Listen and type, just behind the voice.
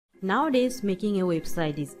Nowadays, making a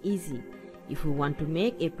website is easy. If you want to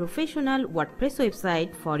make a professional WordPress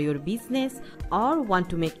website for your business or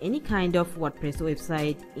want to make any kind of WordPress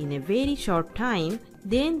website in a very short time,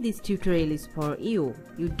 then this tutorial is for you.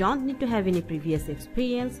 You don't need to have any previous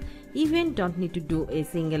experience, even don't need to do a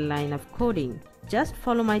single line of coding. Just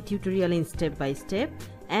follow my tutorial in step by step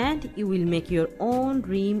and you will make your own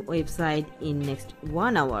dream website in next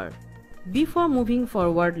 1 hour. Before moving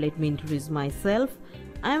forward, let me introduce myself.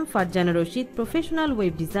 I am Farjana Rashid, professional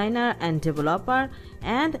web designer and developer,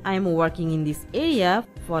 and I am working in this area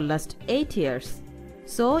for last 8 years.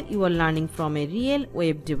 So you are learning from a real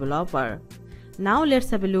web developer. Now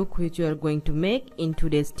let's have a look which you are going to make in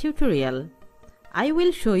today's tutorial. I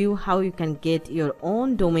will show you how you can get your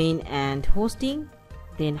own domain and hosting,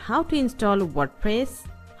 then how to install WordPress,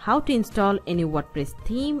 how to install any WordPress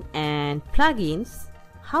theme and plugins,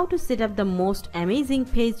 how to set up the most amazing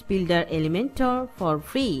page builder Elementor for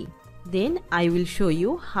free. Then I will show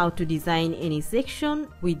you how to design any section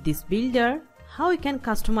with this builder, how you can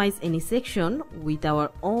customize any section with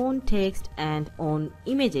our own text and own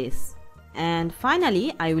images. And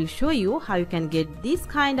finally, I will show you how you can get this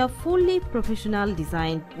kind of fully professional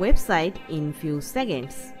designed website in few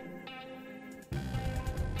seconds.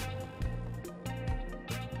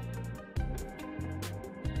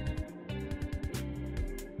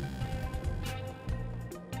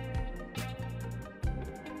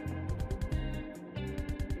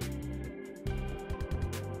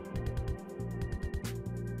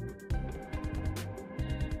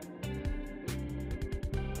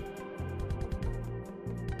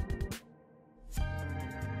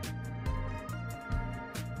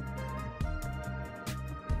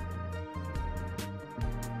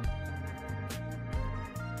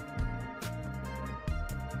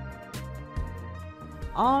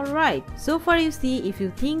 Alright, so far you see, if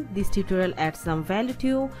you think this tutorial adds some value to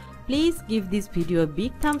you, please give this video a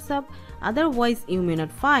big thumbs up, otherwise you may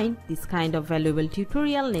not find this kind of valuable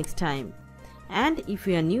tutorial next time. And if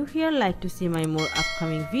you are new here, like to see my more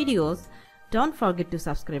upcoming videos, don't forget to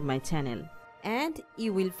subscribe my channel. And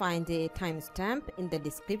you will find a timestamp in the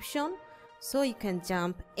description, so you can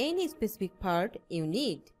jump any specific part you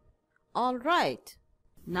need. Alright.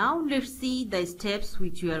 Now let's see the steps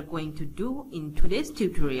which you are going to do in today's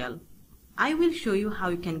tutorial. I will show you how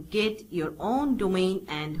you can get your own domain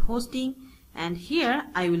and hosting, and here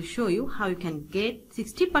I will show you how you can get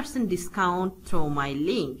 60% discount through my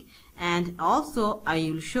link, and also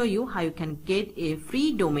I will show you how you can get a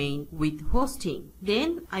free domain with hosting.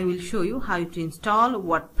 Then I will show you how to install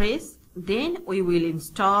WordPress. Then we will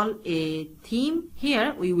install a theme.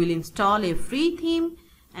 Here we will install a free theme,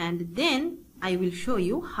 and then I will show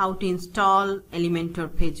you how to install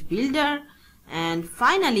Elementor page builder, and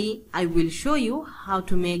finally I will show you how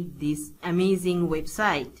to make this amazing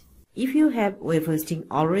website. If you have web hosting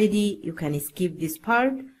already, you can skip this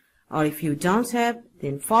part, or if you don't have,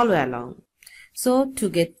 then follow along. So to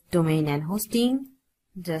get domain and hosting,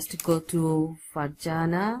 just go to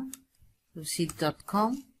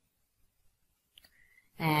farjanarashid.com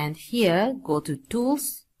and here go to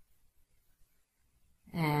tools.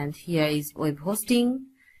 And here is web hosting.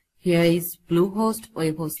 Here is Bluehost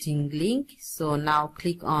web hosting link. So now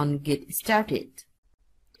click on get started.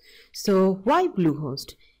 So why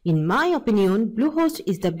Bluehost? In my opinion, Bluehost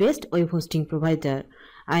is the best web hosting provider.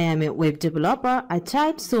 I am a web developer. I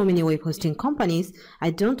tried so many web hosting companies.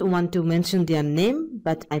 I don't want to mention their name,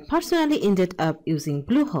 but I personally ended up using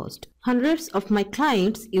Bluehost. Hundreds of my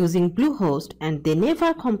clients using Bluehost and they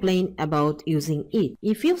never complain about using it.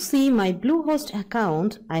 If you see my Bluehost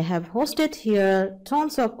account, I have hosted here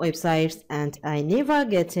tons of websites and I never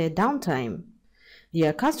get a downtime.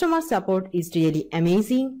 Their customer support is really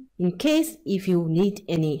amazing in case if you need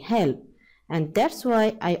any help. And that's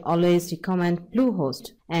why I always recommend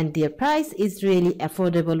Bluehost, and their price is really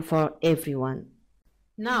affordable for everyone.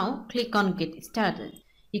 Now click on get started.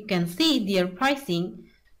 You can see their pricing,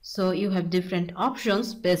 so you have different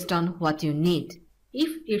options based on what you need. If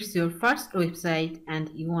it's your first website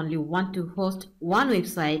and you only want to host one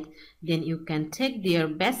website, then you can take their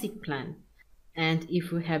basic plan. And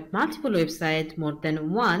if you have multiple websites, more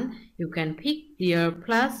than one, you can pick their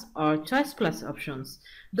plus or choice plus options.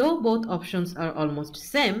 Though both options are almost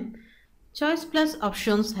same, choice plus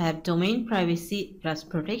options have domain privacy plus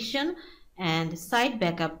protection and site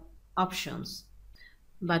backup options.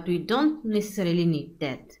 But we don't necessarily need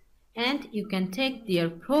that. And you can take their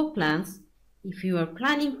pro plans if you are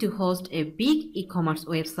planning to host a big e-commerce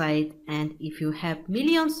website and if you have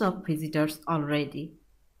millions of visitors already.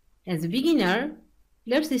 As a beginner,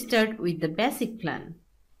 let's start with the basic plan.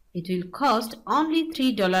 It will cost only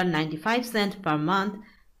 $3.95 per month,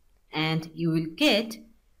 and you will get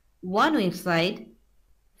one website,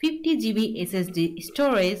 50 GB SSD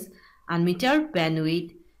storage, unmetered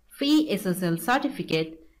bandwidth, free SSL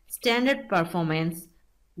certificate, standard performance,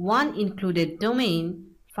 one included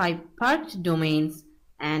domain, 5 perked domains,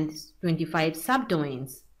 and 25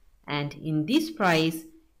 subdomains. And in this price,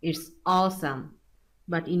 it's awesome.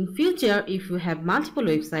 But in future, if you have multiple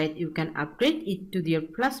websites, you can upgrade it to their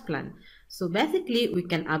plus plan. So basically, we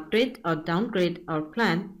can upgrade or downgrade our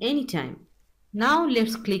plan anytime. Now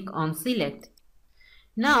let's click on select.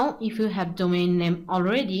 Now if you have domain name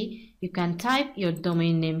already, you can type your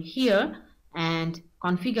domain name here and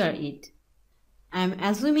configure it. I'm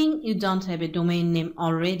assuming you don't have a domain name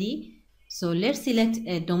already, so let's select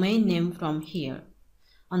a domain name from here.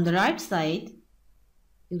 On the right side,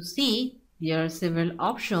 you see there are several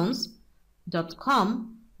options: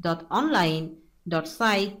 .com, .online,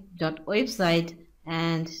 .site, .website,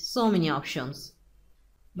 and so many options.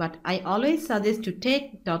 But I always suggest to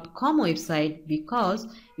take .com website because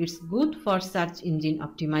it's good for search engine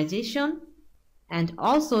optimization, and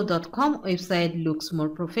also .com website looks more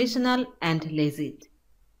professional and legit.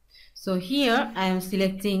 So here I am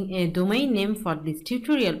selecting a domain name for this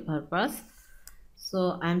tutorial purpose.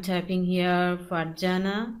 So I'm typing here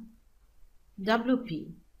Farjana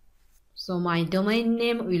WP. So my domain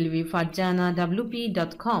name will be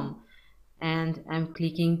farjanawp.com, and I'm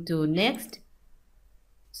clicking to next.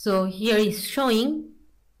 So here is showing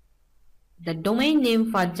the domain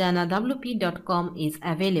name farjanawp.com is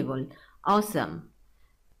available. Awesome.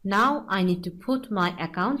 Now I need to put my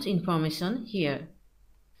account information here.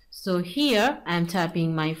 So here I am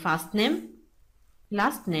typing my first name,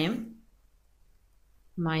 last name,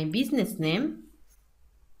 my business name,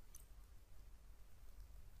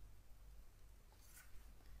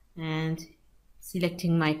 and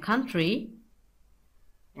selecting my country,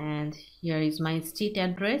 and here is my state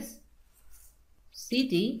address,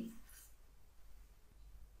 city,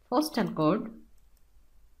 postal code,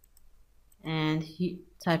 and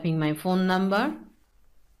typing my phone number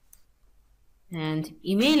and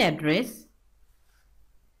email address.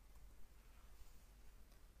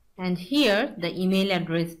 And here the email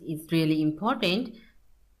address is really important,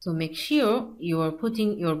 so make sure you are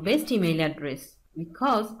putting your best email address,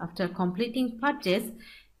 because after completing purchase,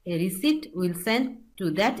 a receipt will send to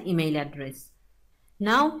that email address.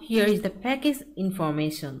 Now here is the package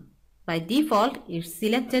information. By default, it's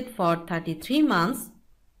selected for 33 months,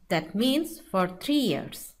 that means for 3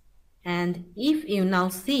 years. And if you now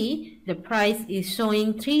see, the price is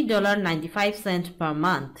showing $3.95 per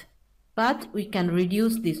month. But we can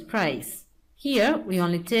reduce this price. Here we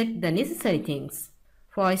only take the necessary things.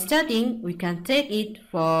 For starting, we can take it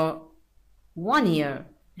for 1 year,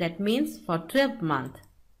 that means for 12 months,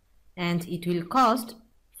 and it will cost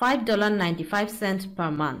 $5.95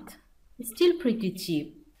 per month. It's still pretty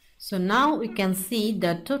cheap. So now we can see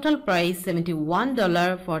the total price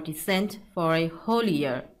 $71.40 for a whole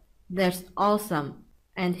year. That's awesome.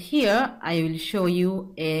 And here I will show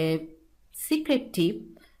you a secret tip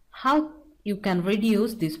how you can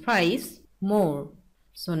reduce this price more.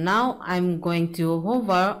 So now I'm going to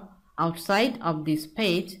hover outside of this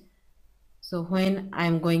page. So when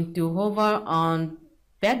I'm going to hover on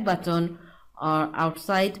back button or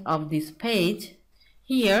outside of this page,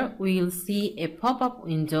 here we will see a pop-up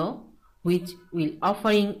window which will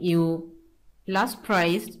offering you last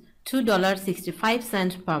price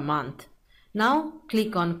 $2.65 per month. Now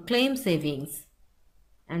click on claim savings,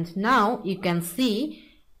 and now you can see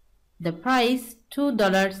the price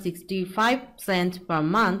 $2.65 per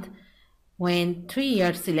month when 3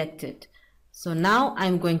 years selected. So now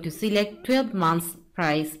I'm going to select 12 months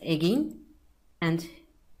price again, and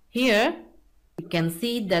here you can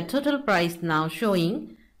see the total price now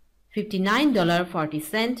showing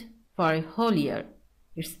 $59.40 for a whole year.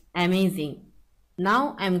 It's amazing.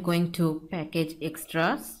 Now I'm going to package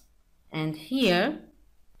extras, and here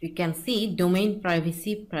you can see domain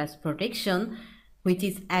privacy plus protection, which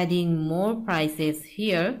is adding more prices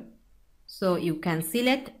here. So you can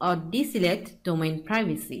select or deselect domain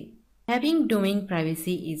privacy. Having domain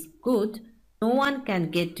privacy is good. No one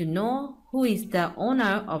can get to know who is the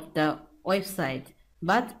owner of the website,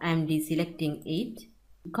 but I'm deselecting it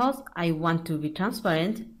because I want to be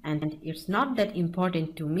transparent, and it's not that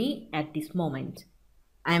important to me at this moment.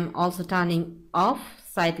 I'm also turning off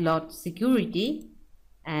SiteLoad Security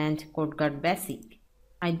and CodeGuard Basic.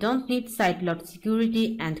 I don't need SiteLoad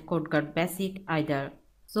Security and CodeGuard Basic either,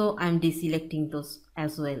 so I'm deselecting those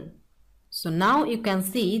as well. So now you can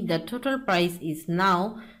see the total price is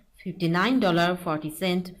now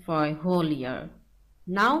 $59.40 for a whole year.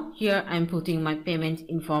 Now here I'm putting my payment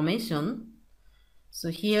information. So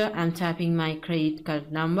here I'm typing my credit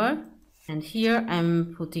card number, and here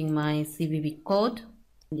I'm putting my CVV code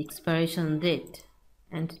and expiration date.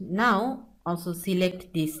 And now also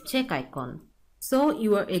select this check icon. So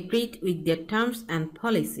you are agreed with the terms and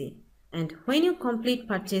policy. And when you complete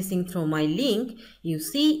purchasing through my link, you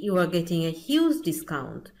see you are getting a huge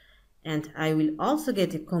discount. And I will also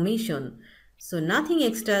get a commission. So nothing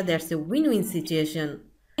extra, that's a win-win situation.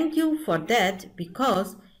 Thank you for that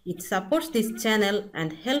because it supports this channel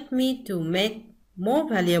and help me to make more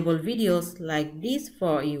valuable videos like this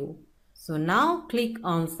for you. So now click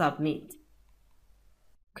on submit.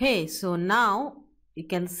 Okay, so now you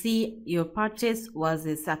can see your purchase was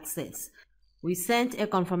a success. We sent a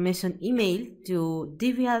confirmation email to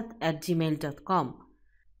devihealth@gmail.com.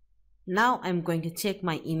 Now I'm going to check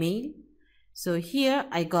my email. So here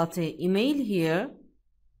I got an email here.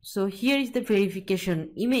 So here is the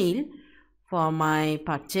verification email for my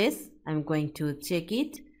purchase. I'm going to check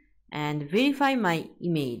it and verify my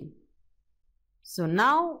email. So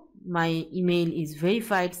now my email is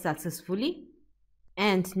verified successfully.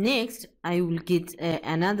 And next I will get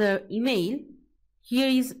another email. Here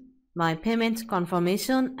is my payment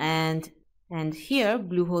confirmation, and here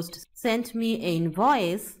Bluehost sent me an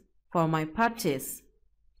invoice for my purchase.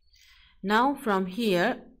 Now from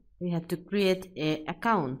here we have to create an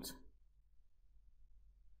account.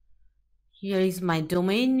 Here is my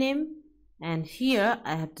domain name, and here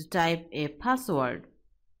I have to type a password.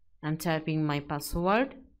 I'm typing my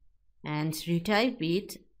password and retype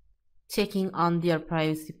it, checking on their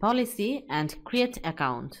privacy policy and create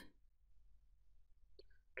account.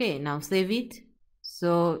 Okay, now save it.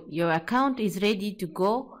 So your account is ready to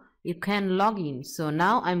go. You can log in. So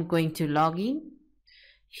now I'm going to log in.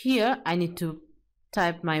 Here I need to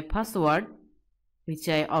type my password, which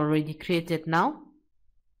I already created now,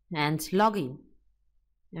 and log in.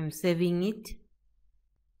 I'm saving it.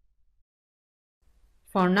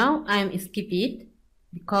 For now I'm skip it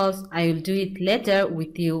because I will do it later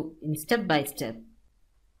with you in step by step.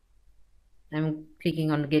 I'm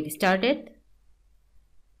clicking on get started.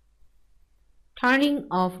 Turning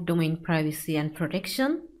off domain privacy and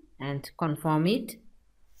protection and confirm it.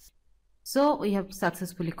 So we have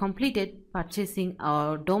successfully completed purchasing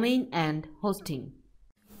our domain and hosting.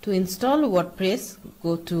 To install WordPress,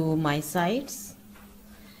 go to my sites,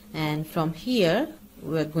 and from here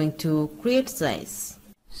we are going to create sites.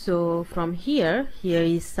 So from here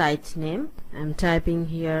is site name. I'm typing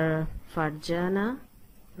here Farjana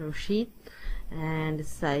Rashid, and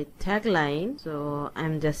site tagline. So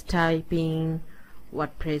I'm just typing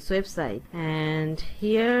WordPress website, and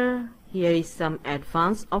here is some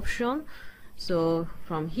advanced option. So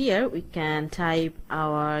from here we can type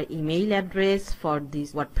our email address for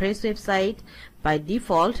this WordPress website. By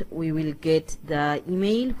default we will get the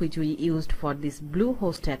email which we used for this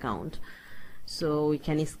Bluehost account. So we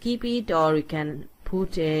can skip it, or we can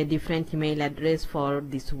put a different email address for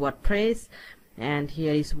this WordPress. And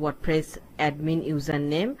here is WordPress admin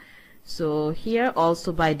username. So here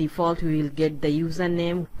also by default we will get the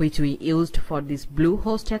username which we used for this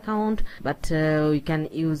Bluehost account, but we can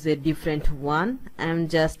use a different one. I'm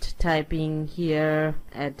just typing here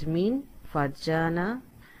admin Farjana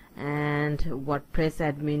and WordPress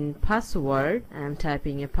admin password. I'm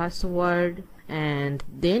typing a password and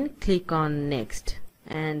then click on next.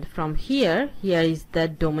 And from here is the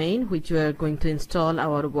domain which we are going to install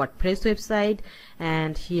our WordPress website,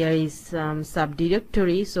 and here is some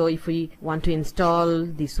subdirectory. So if we want to install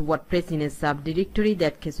this WordPress in a subdirectory,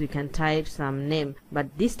 that case we can type some name,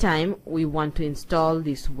 but this time we want to install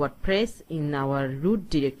this WordPress in our root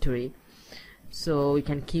directory, so we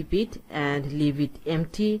can keep it and leave it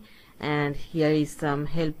empty. And here is some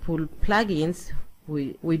helpful plugins.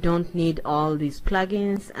 We don't need all these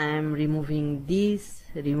plugins. I'm removing this,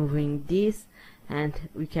 and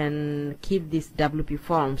we can keep these WP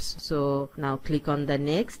forms. So now click on the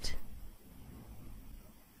next.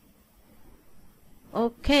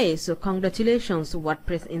 Okay, so congratulations,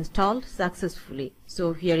 WordPress installed successfully.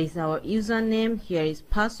 So here is our username, here is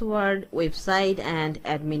password, website and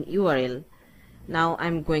admin URL. Now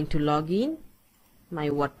I'm going to log in my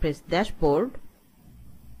WordPress dashboard.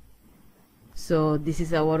 So this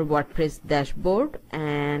is our WordPress dashboard,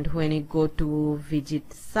 and when you go to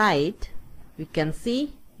visit site, we can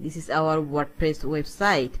see this is our WordPress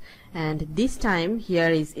website, and this time here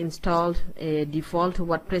is installed a default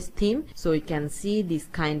WordPress theme, so you can see this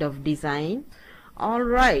kind of design.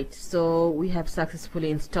 Alright, so we have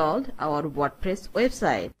successfully installed our WordPress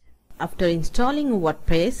website. After installing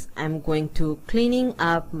WordPress, I'm going to cleaning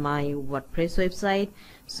up my WordPress website.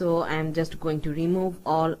 So I'm just going to remove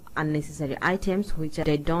all unnecessary items which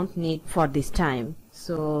I don't need for this time.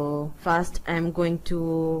 So first I'm going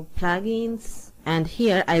to plugins, and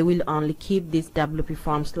here I will only keep this WP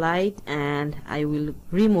form slide and I will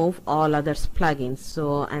remove all others plugins.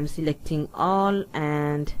 So I'm selecting all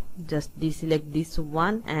and just deselect this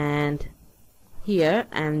one, and here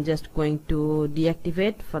I'm just going to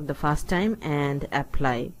deactivate for the first time and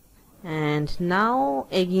apply. And now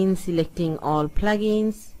again selecting all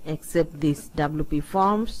plugins except this WP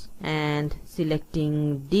forms and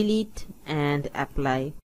selecting delete and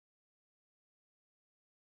apply.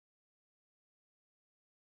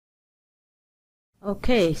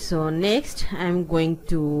 Okay, so next I'm going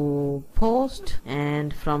to post,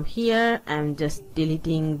 and from here I'm just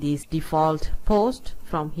deleting this default post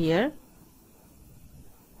from here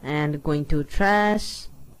and going to trash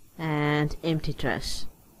and empty trash.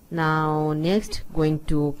 Now next going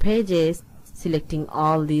to pages, selecting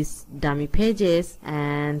all these dummy pages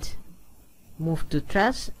and move to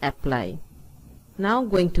trash, apply. Now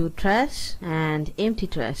going to trash and empty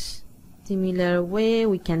trash. Similar way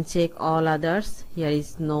we can check all others. Here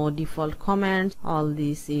is no default comment, all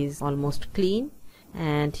this is almost clean.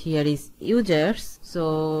 And here is users,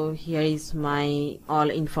 so here is my all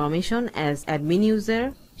information as admin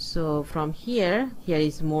user. So from here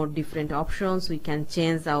is more different options. We can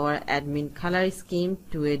change our admin color scheme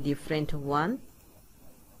to a different one.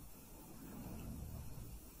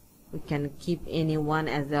 We can keep any one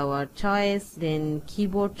as our choice. Then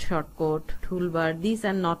keyboard shortcut, toolbar, these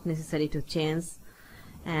are not necessary to change.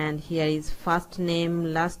 And here is first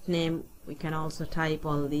name, last name, we can also type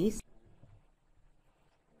all these.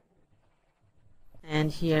 And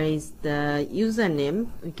here is the username,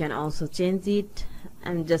 we can also change it.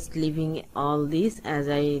 I'm just leaving all this as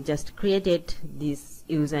I just created this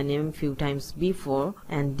username few times before,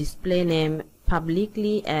 and display name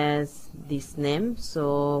publicly as this name.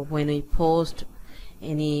 So when we post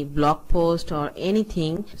any blog post or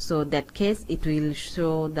anything, so that case it will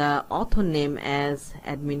show the author name as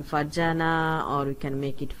admin Farjana, or we can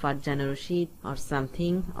make it Farjana Rashid or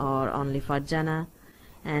something, or only Farjana.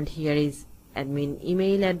 And here is admin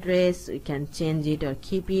email address, we can change it or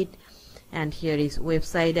keep it. And here is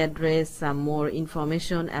website address, some more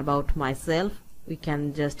information about myself, we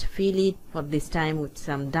can just fill it for this time with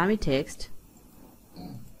some dummy text.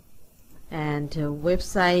 And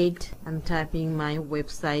website, I'm typing my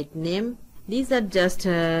website name. These are just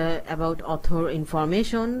about author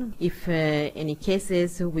information. If any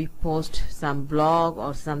cases we post some blog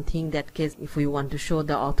or something, that case if we want to show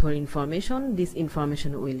the author information, this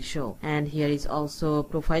information will show. And here is also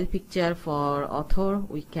profile picture for author.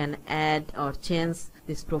 We can add or change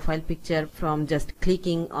this profile picture from just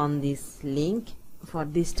clicking on this link. For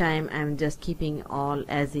this time I'm just keeping all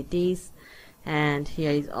as it is. And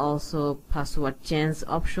here is also password change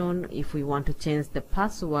option. If we want to change the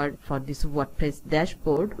password for this WordPress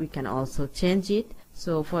dashboard, we can also change it.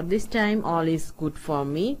 So for this time all is good for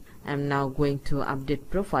me. I'm now going to update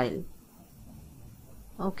profile.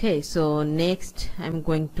 Okay, so next I'm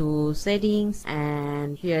going to settings,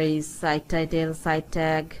 and here is site title, site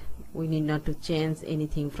tag. We need not to change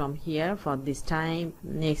anything from here for this time.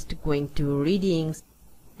 Next going to readings,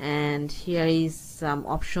 and here is some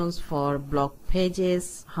options for blog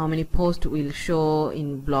pages, how many posts will show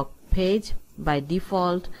in blog page by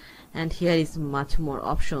default. And here is much more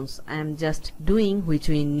options. I am just doing which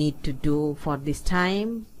we need to do for this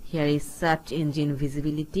time. Here is search engine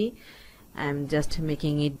visibility, I am just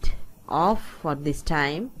making it off for this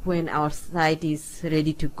time. When our site is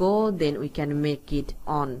ready to go, then we can make it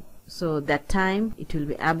on. So that time it will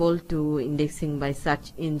be able to indexing by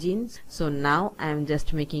search engines. So now I am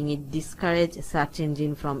just making it discourage search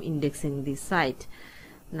engine from indexing this site.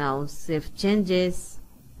 Now save changes.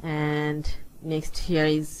 And next here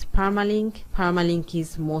is permalink. Permalink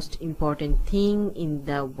is most important thing in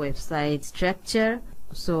the website structure.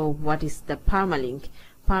 So what is the permalink?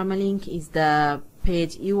 Permalink is the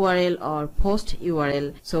page URL or post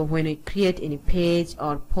URL. So when we create any page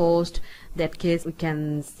or post, that case we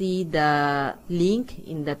can see the link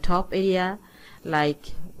in the top area,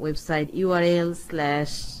 like website URL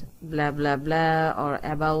slash blah blah blah or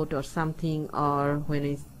about or something. Or when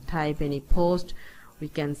we type any post, we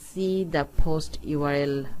can see the post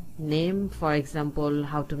URL name, for example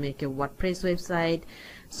how to make a WordPress website.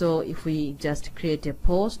 So if we just create a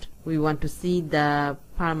post, we want to see the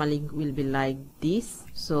permalink will be like this.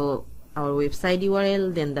 So our website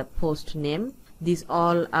URL, then the post name. These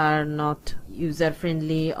all are not user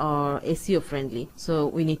friendly or SEO friendly, so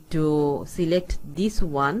we need to select this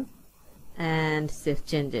one and save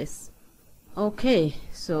changes. Okay,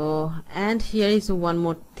 so and here is one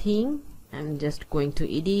more thing. I'm just going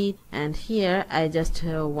to edit, and here I just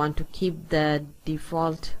want to keep the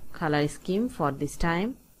default color scheme for this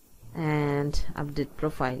time, and update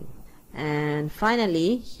profile. And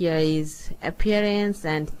finally, here is appearance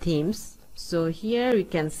and themes. So here we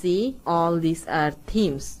can see all these are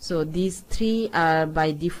themes. So these three are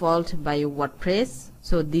by default by WordPress.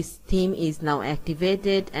 So this theme is now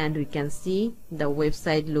activated, and we can see the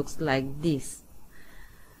website looks like this.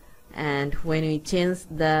 And when we change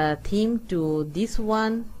the theme to this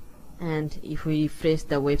one, and if we refresh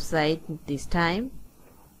the website this time,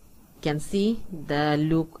 you can see the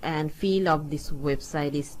look and feel of this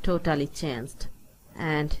website is totally changed.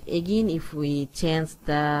 And again, if we change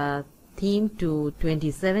the theme to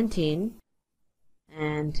 2017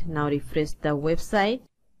 and now refresh the website,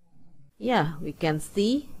 yeah, we can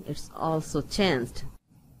see it's also changed.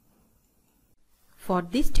 For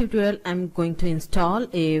this tutorial, I'm going to install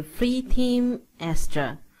a free theme,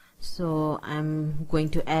 Astra. So I'm going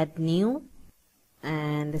to add new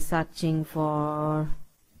and searching for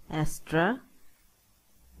Astra.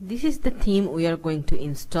 This is the theme we are going to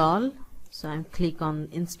install. So I'm click on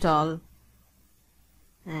install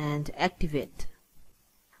and activate.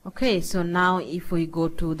 Okay, so now if we go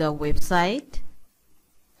to the website,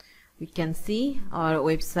 we can see our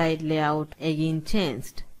website layout again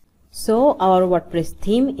changed. So our WordPress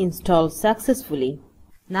theme installed successfully.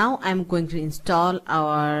 Now I'm going to install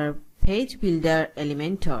our page builder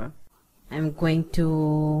Elementor. I'm going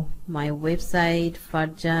to my website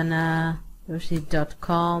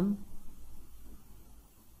farjanaroshid.com,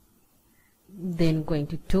 then going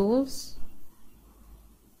to tools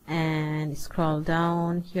and scroll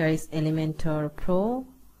down. Here is Elementor Pro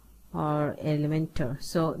or Elementor.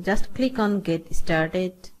 So just click on get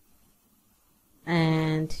started,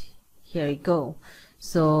 and here we go.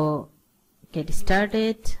 So get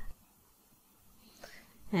started.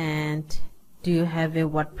 And do you have a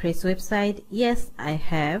WordPress website? Yes, I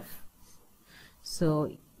have.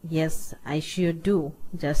 So yes, I sure do.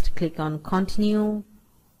 Just click on continue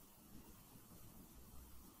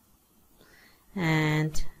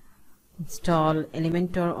and install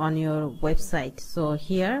Elementor on your website. So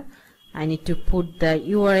here I need to put the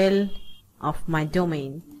URL of my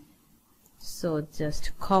domain. So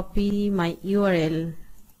just copy my URL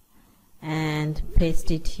and paste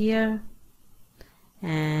it here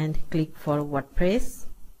and click for WordPress.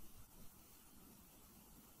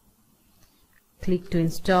 Click to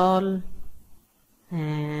install,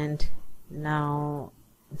 and now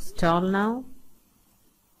install now.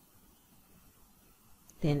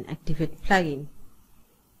 Then activate plugin.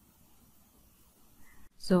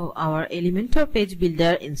 So our Elementor page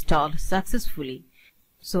builder installed successfully.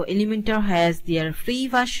 So Elementor has their free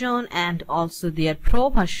version and also their pro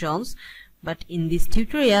versions, but in this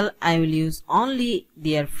tutorial I will use only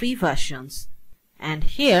their free versions. And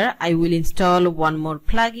here I will install one more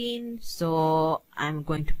plugin. So I'm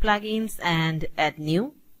going to plugins and add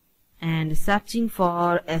new and searching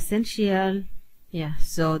for essential. Yeah,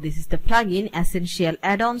 so this is the plugin essential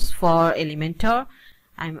add-ons for Elementor.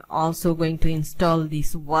 I'm also going to install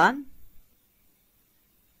this one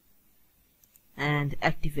and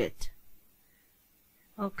activate.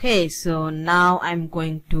 Okay, so now I'm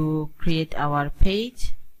going to create our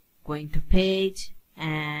page. Going to page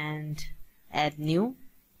and add new.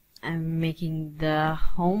 I'm making the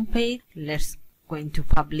home page. Let's going to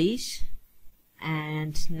publish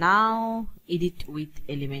and now edit with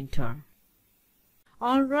Elementor.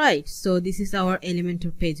 Alright, so this is our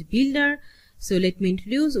Elementor page builder. So let me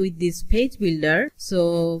introduce with this page builder.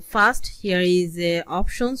 So first, here is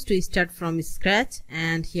options to start from scratch,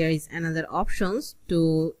 and here is another options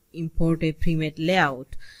to import a pre-made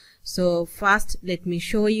layout. So first, let me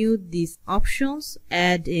show you these options.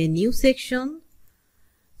 Add a new section.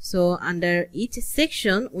 So under each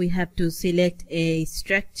section we have to select a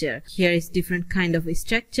structure. Here is different kind of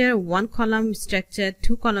structure: 1 column structure,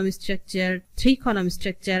 2 column structure, 3 column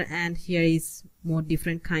structure, and here is more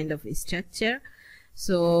different kind of structure.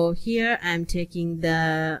 So here I'm taking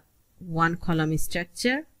the 1 column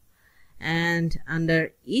structure, and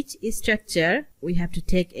under each structure we have to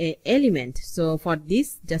take a element. So for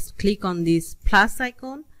this, just click on this plus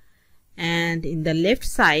icon, and in the left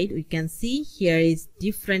side we can see here is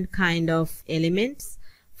different kind of elements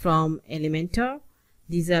from Elementor.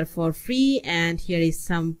 These are for free, and here is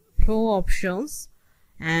some pro options,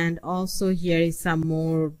 and also here is some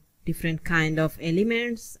more different kind of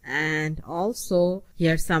elements, and also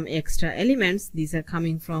here some extra elements. These are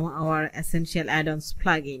coming from our essential add-ons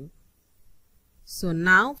plugin. So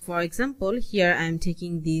now, for example, here I am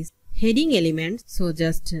taking this heading element. So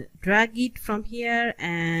just drag it from here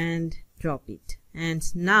and drop it. And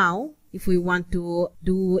now If we want to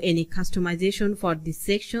do any customization for this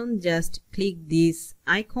section, just click this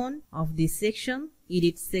icon of this section,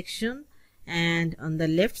 edit section, and on the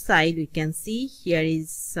left side we can see here is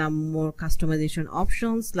some more customization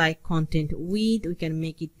options like content width. We can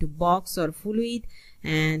make it to box or full width,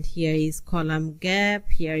 and here is column gap,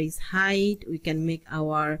 here is height. We can make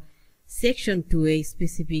our section to a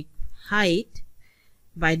specific height,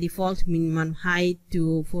 by default minimum height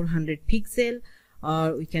to 400 pixel,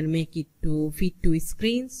 or we can make it to fit to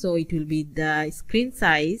screen, so it will be the screen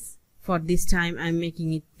size. For this time I'm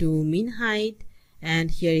making it to min height,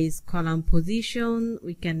 and here is column position.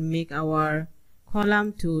 We can make our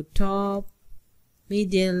column to top,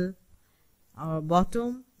 middle or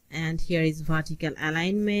bottom, and here is vertical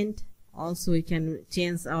alignment. Also we can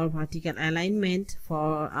change our vertical alignment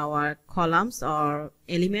for our columns or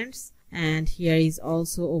elements, and here is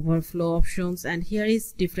also overflow options, and here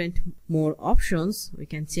is different more options. We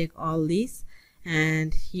can check all these,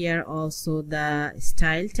 and here also the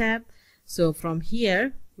style tab. So from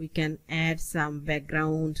here we can add some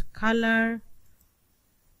background color.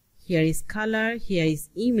 Here is color, here is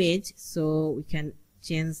image, so we can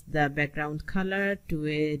change the background color to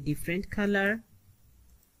a different color,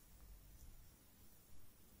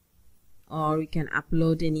 or we can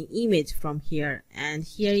upload any image from here. And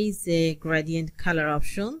here is a gradient color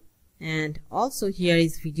option, and also here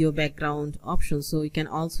is video background option, so we can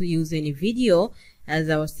also use any video as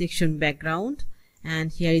our section background.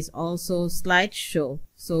 And here is also slideshow,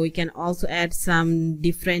 so we can also add some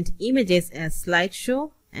different images as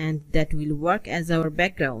slideshow, and that will work as our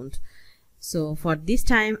background. So for this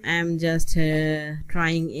time I'm just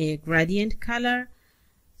trying a gradient color.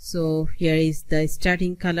 So here is the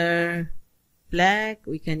starting color black.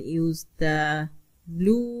 We can use the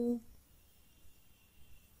blue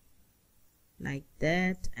like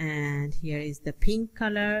that, and here is the pink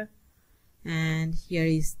color, and here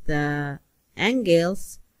is the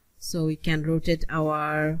angles, so we can rotate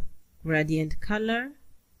our gradient color.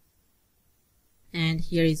 And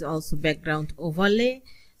here is also background overlay,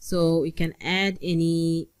 so we can add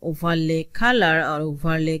any overlay color or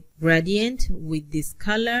overlay gradient with this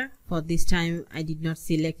color. For this time I did not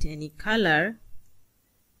select any color,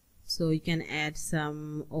 so you can add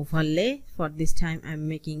some overlay. For this time I'm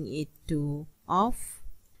making it to off.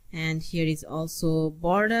 And here is also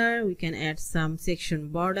border. We can add some section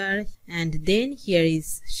border. And then here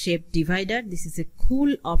is shape divider. This is a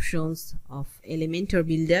cool options of Elementor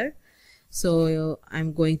builder. So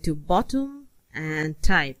I'm going to bottom and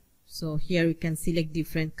type. So here we can select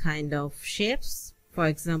different kind of shapes, for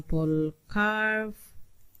example curve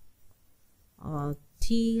or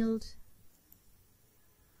tilt,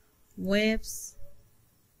 waves.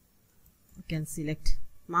 We can select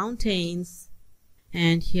mountains,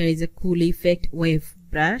 and here is a cool effect wave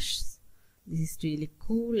brush. This is really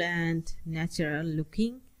cool and natural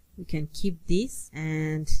looking. We can keep this,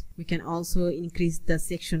 and we can also increase the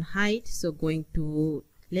section height. So going to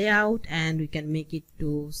layout, and we can make it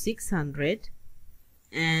to 600.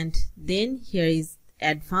 And then here is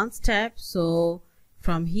advanced tab. So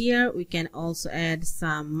from here we can also add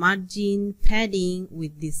some margin padding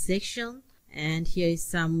with this section, and here is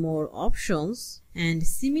some more options. And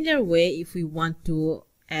similar way, if we want to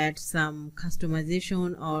add some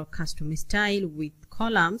customization or custom style with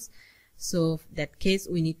columns, so that case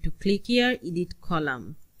we need to click here, edit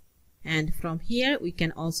column, and from here we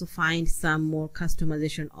can also find some more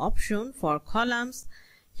customization option for columns.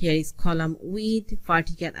 Here is column width,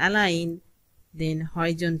 vertical align, then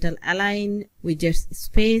horizontal align with just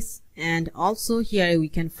space, and also here we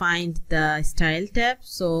can find the style tab.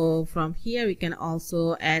 So from here we can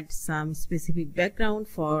also add some specific background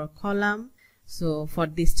for column. So for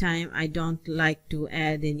this time I don't like to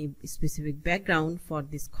add any specific background for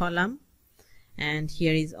this column. And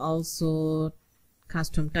here is also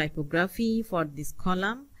custom typography for this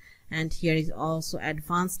column, and here is also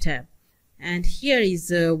advanced tab. And here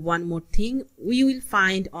is one more thing. We will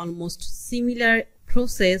find almost similar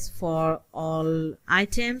process for all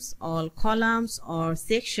items, all columns or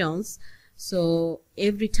sections. So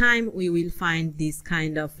every time we will find this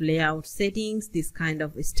kind of layout settings, this kind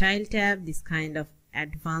of style tab, this kind of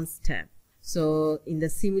advanced tab. So in the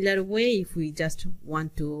similar way, if we just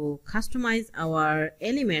want to customize our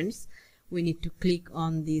elements, we need to click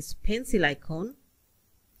on this pencil icon,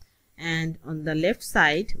 and on the left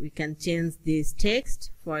side we can change this text.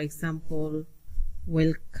 For example,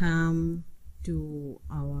 welcome to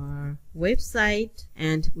our website,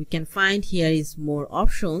 and we can find here is more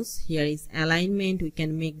options. Here is alignment. We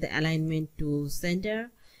can make the alignment to center,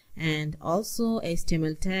 and also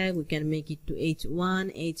HTML tag we can make it to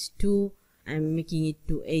H1, H2, I'm making it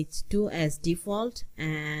to H2 as default,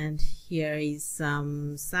 and here is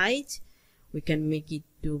some size. We can make it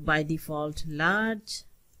to by default large,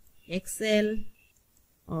 XL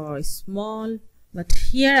or small, but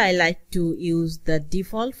here I like to use the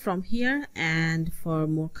default from here, and for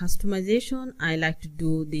more customization I like to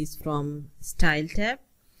do this from style tab.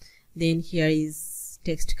 Then here is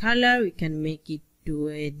text color. We can make it to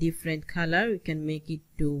a different color. We can make it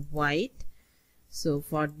to white. So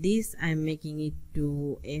for this I'm making it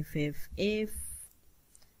to FFF,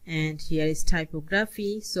 and here is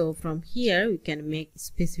typography. So from here we can make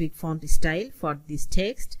specific font style for this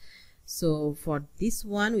text. So for this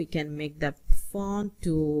one we can make the font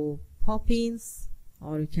to Poppins,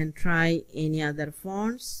 or we can try any other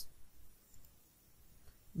fonts,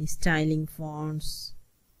 styling fonts.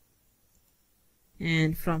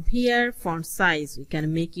 And from here, font size, we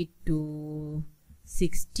can make it to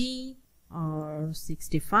 60 or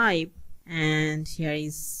 65. And here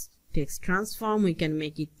is text transform. We can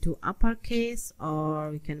make it to uppercase,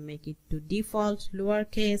 or we can make it to default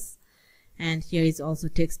lowercase. And here is also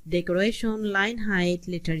text decoration, line height,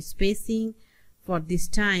 letter spacing. For this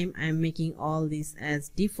time I'm making all this as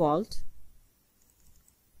default.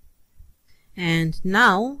 And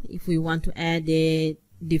now if we want to add a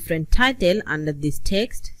different title under this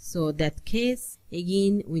text, so that case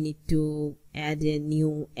again we need to add a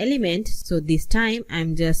new element. So this time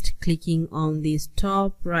I'm just clicking on this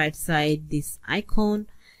top right side, this icon,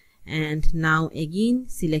 and now again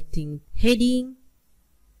selecting heading.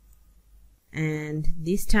 And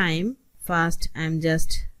this time first I'm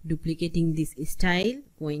just duplicating this style,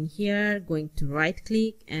 going here, going to right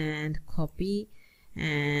click and copy,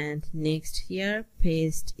 and next here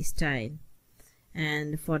paste style.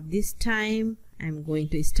 And for this time I'm going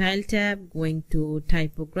to style tab, going to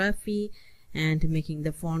typography and making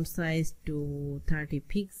the font size to 30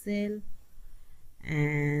 pixel,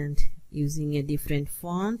 and using a different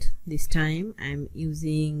font. This time I'm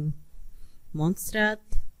using Montserrat,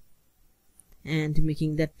 and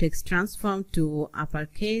making the text transform to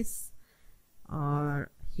uppercase,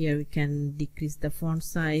 or here we can decrease the font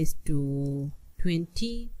size to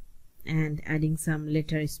 20 and adding some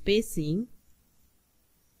letter spacing.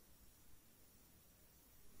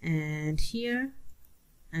 And here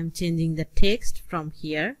I'm changing the text from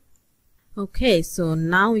here. Okay, so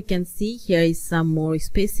now we can see here is some more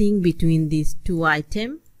spacing between these two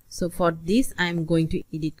items. So for this I'm going to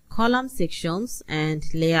edit column sections and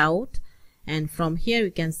layout, and from here we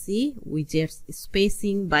can see widget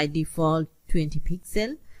spacing by default 20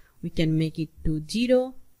 pixel. We can make it to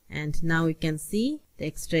 0, and now we can see the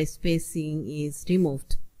extra spacing is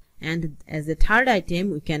removed. And as a third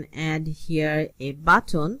item we can add here a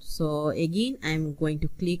button. So again I'm going to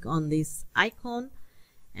click on this icon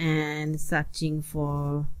and searching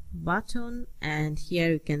for button, and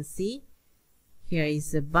here you can see here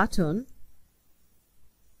is a button.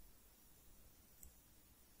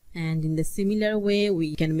 And in the similar way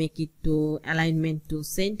we can make it to alignment to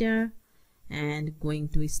center, and going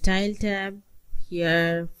to style tab,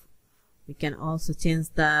 here we can also change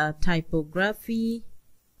the typography.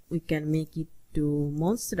 We can make it to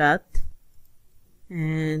Montserrat,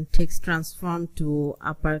 and text transform to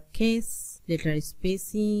uppercase, letter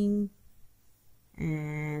spacing,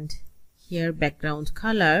 and here background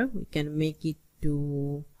color we can make it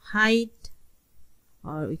to height,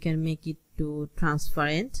 or we can make it to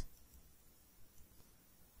transparent.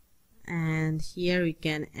 And here we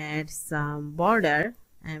can add some border.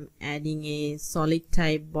 I'm adding a solid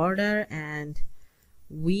type border and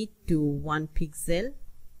width to 1 pixel.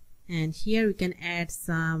 And here we can add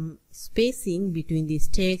some spacing between this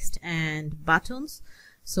text and buttons.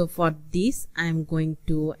 So for this I'm going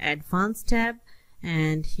to advanced tab,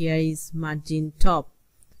 and here is margin top.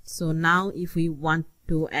 So now if we want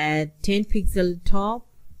to add 10 pixel top,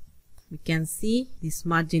 we can see this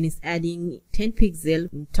margin is adding 10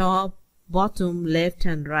 pixel in top, bottom, left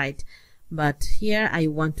and right. But here I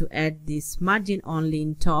want to add this margin only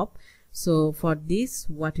in top. So for this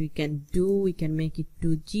what we can do, we can make it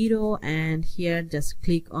to 0, and here just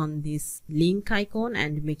click on this link icon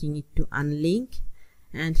and making it to unlink.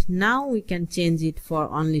 And now we can change it for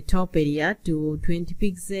only top area to 20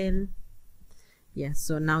 pixel. Yeah,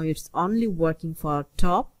 so now it's only working for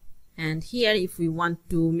top. And here if we want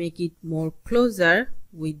to make it more closer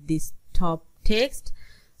with this top text,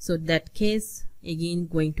 so that case again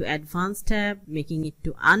going to advanced tab, making it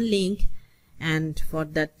to unlink, and for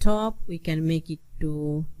the top we can make it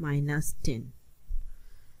to -10.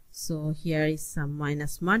 So here is some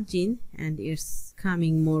minus margin, and it's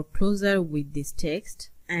coming more closer with this text.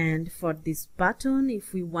 And for this button,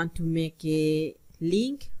 if we want to make a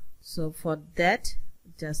link So for that,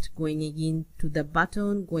 just going again to the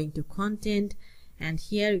button, going to content, and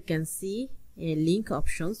here you can see a link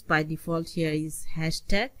options. By default here is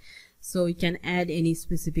hashtag, so you can add any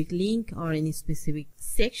specific link or any specific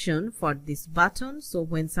section for this button. So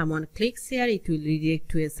when someone clicks here, it will redirect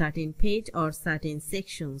to a certain page or certain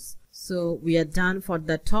sections. So we are done for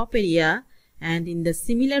the top area, and in the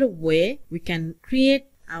similar way we can create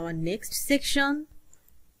our next section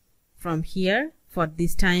from here. For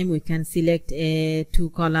this time we can select a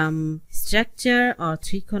 2-column structure or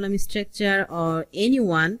 3-column structure or any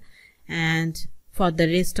one, and for the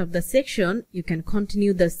rest of the section you can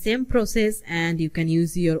continue the same process and you can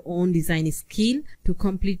use your own design skill to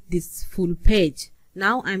complete this full page.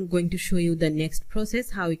 Now I'm going to show you the next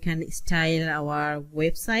process, how we can style our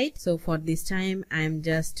website. So for this time I'm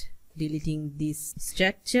just deleting this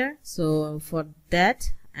structure. So for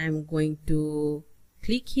that I'm going to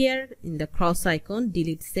click here in the cross icon,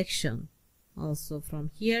 delete section, also from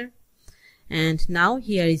here. And now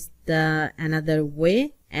here is the another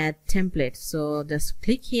way, add template. So just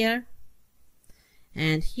click here,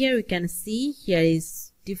 and here we can see here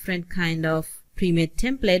is different kind of pre-made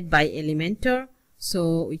template by Elementor.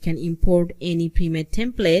 So we can import any pre-made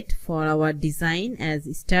template for our design as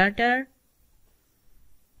starter.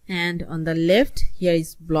 And on the left here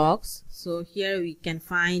is blocks. So here we can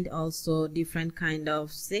find also different kind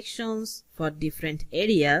of sections for different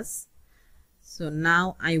areas. So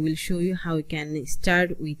now I will show you how you can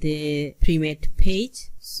start with a pre-made page.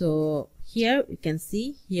 So here you can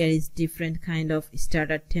see here is different kind of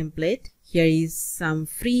starter template. Here is some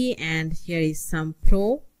free and here is some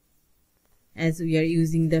pro, as we are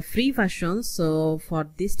using the free version. So for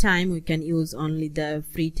this time we can use only the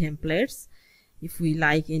free templates. If we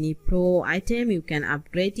like any pro item, you can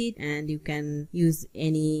upgrade it and you can use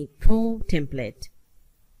any pro template.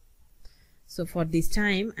 So for this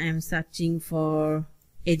time I am searching for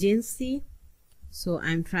agency. So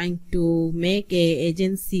I'm trying to make a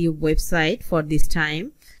agency website for this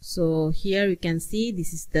time. So here you can see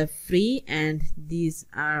this is the free and these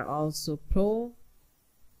are also pro.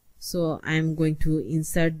 So I'm going to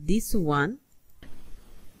insert this one,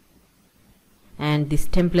 and this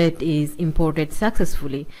template is imported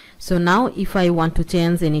successfully. So now if I want to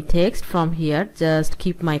change any text from here, just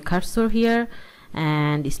keep my cursor here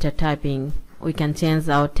and start typing. We can change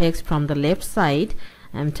our text from the left side.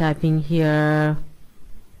 I'm typing here,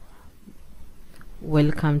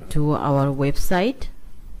 welcome to our website.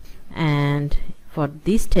 And for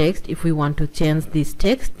this text, if we want to change this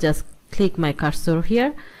text, just click my cursor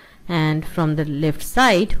here, and from the left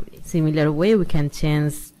side, similar way we can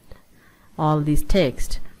change all this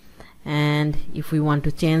text. And if we want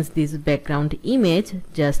to change this background image,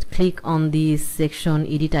 just click on this section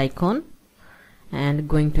edit icon and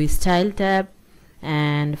going to style tab,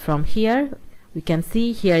 and from here we can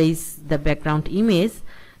see here is the background image.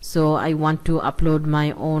 So I want to upload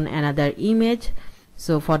my own another image.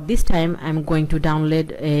 So for this time I'm going to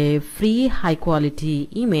download a free high quality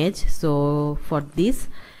image. So for this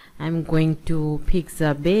I'm going to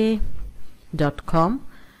pixabay.com.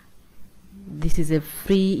 This is a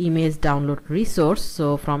free image download resource.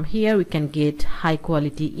 So from here we can get high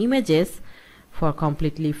quality images for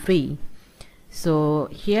completely free. So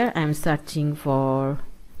here I'm searching for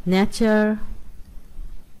nature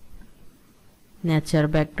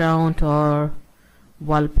background or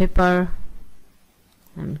wallpaper.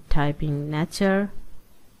 I'm typing nature,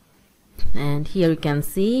 and here you can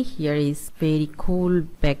see here is very cool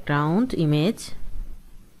background image.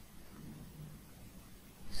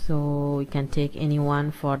 So we can take any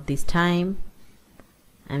one for this time.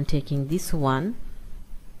 I'm taking this one,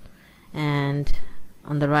 and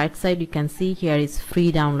on the right side you can see here is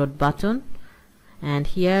free download button, and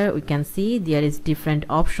here we can see there is different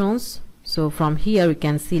options. So from here we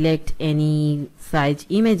can select any size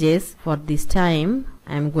images. For this time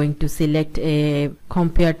I'm going to select a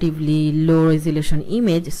comparatively low resolution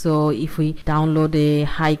image. So if we download a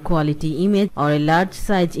high quality image or a large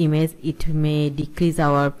size image, it may decrease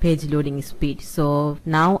our page loading speed. So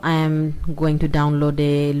now I am going to download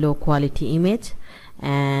a low quality image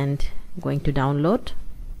and going to download.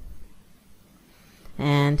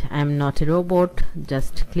 And I'm not a robot,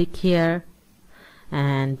 just click here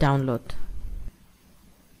and download.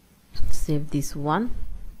 Save this one,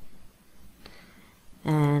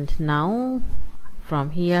 and now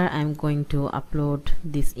from here I'm going to upload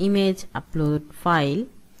this image. Upload file,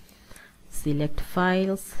 select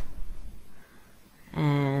files,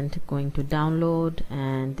 and going to download,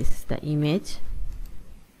 and this is the image.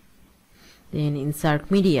 Then insert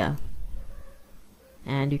media,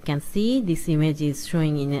 and you can see this image is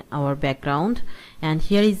showing in our background, and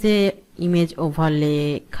here is a image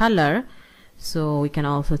overlay color. So we can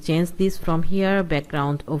also change this from here,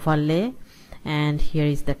 background overlay, and here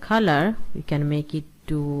is the color. We can make it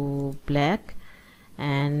to black,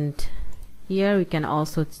 and here we can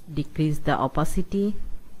also decrease the opacity.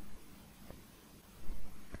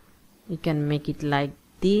 We can make it like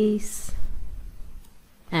this,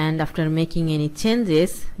 and after making any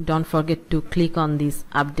changes, don't forget to click on this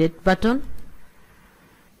update button.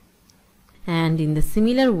 And in the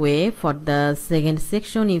similar way, for the second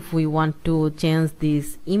section, if we want to change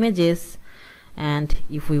these images and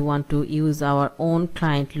if we want to use our own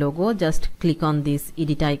client logo, just click on this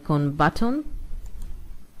edit icon button,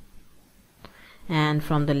 and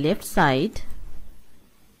from the left side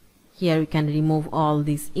here we can remove all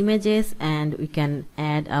these images and we can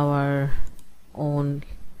add our own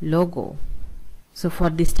logo. So for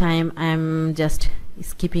this time I'm just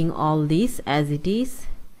skipping all this as it is.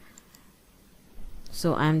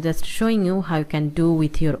 So I'm just showing you how you can do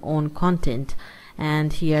with your own content.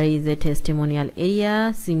 And here is a testimonial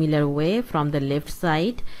area. Similar way, from the left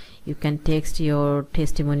side you can text your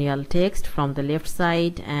testimonial text from the left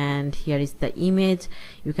side, and here is the image.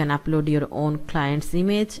 You can upload your own client's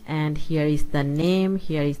image, and here is the name,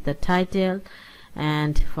 here is the title.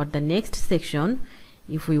 And for the next section,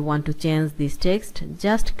 if we want to change this text,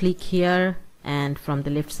 just click here, and from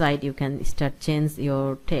the left side you can start change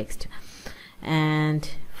your text. And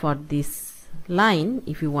for this line,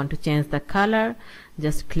 if you want to change the color,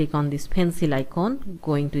 just click on this pencil icon,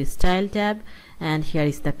 going to style tab, and here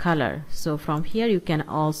is the color. So from here you can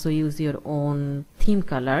also use your own theme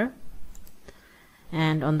color.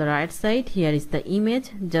 And on the right side, here is the image.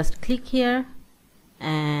 Just click here,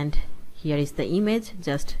 and here is the image.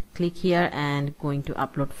 Just click here and going to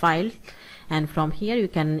upload file, and from here you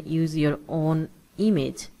can use your own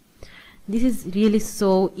image. This is really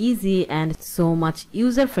so easy and so much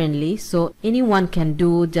user friendly, so anyone can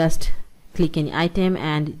do. Just click any item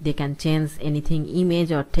and they can change anything,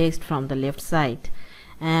 image or text, from the left side.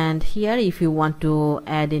 And here if you want to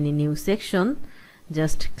add any new section,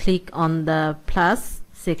 just click on the plus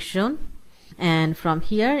section, and from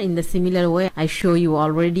here in the similar way I show you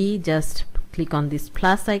already, just click on this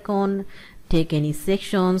plus icon, take any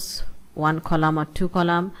sections, 1 column or 2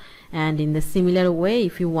 column, and in the similar way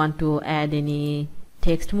if you want to add any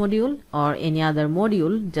text module or any other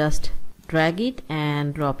module, just drag it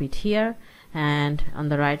and drop it here. And on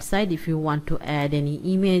the right side, if you want to add any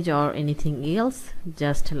image or anything else,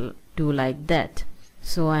 just do like that.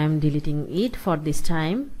 So I am deleting it for this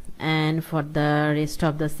time, and for the rest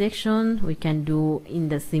of the section we can do in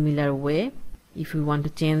the similar way. If you want to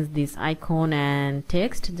change this icon and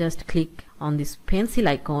text, just click on this pencil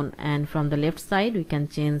icon, and from the left side we can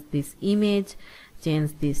change this image,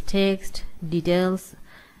 change this text, details,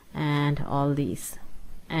 and all these.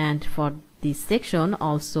 And for this section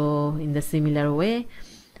also in the similar way,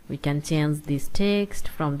 we can change this text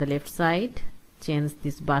from the left side, change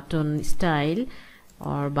this button style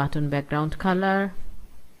or button background color.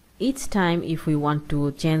 Each time if we want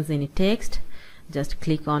to change any text, just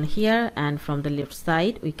click on here, and from the left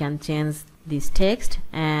side we can change this text.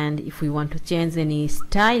 And if we want to change any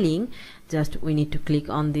styling, just we need to click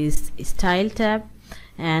on this style tab.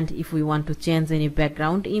 And if we want to change any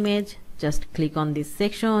background image, just click on this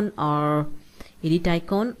section or edit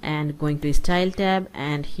icon and going to style tab,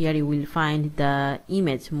 and here you will find the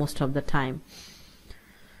image most of the time.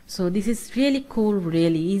 So this is really cool,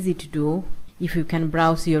 really easy to do. If you can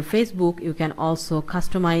browse your Facebook, you can also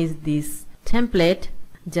customize this template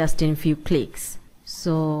just in few clicks.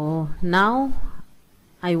 So now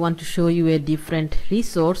I want to show you a different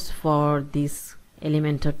resource for this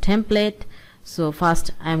Elementor template. So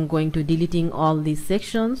first I'm going to deleting all these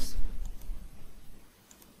sections.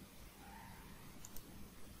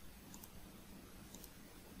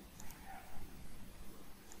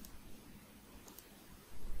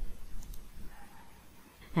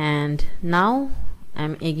 And now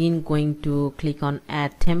I'm again going to click on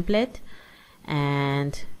add template,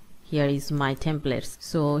 and here is my templates.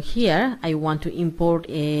 So here I want to import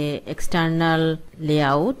a external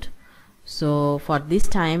layout. So for this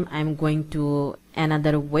time I'm going to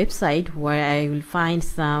another website where I will find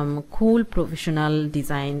some cool professional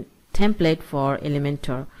design template for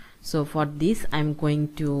Elementor. So for this I'm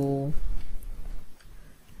going to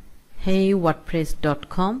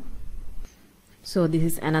wordpress.com. So this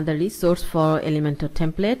is another resource for Elementor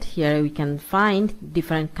template. Here we can find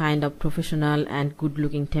different kind of professional and good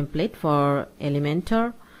looking template for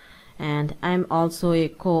Elementor, and I'm also a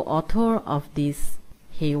co-author of this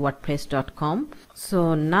heywordpress.com.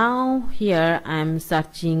 So now here I'm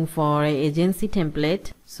searching for an agency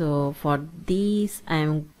template. So for this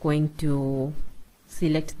I'm going to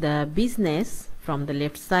select the business from the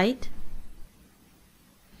left side,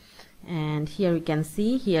 and here we can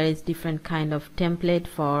see here is different kind of template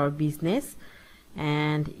for business.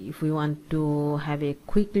 And if we want to have a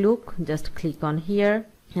quick look, just click on here,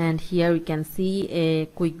 and here we can see a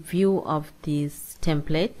quick view of this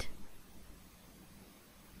template.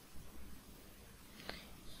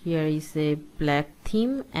 Here is a black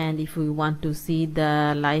theme, and if we want to see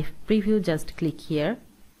the live preview, just click here,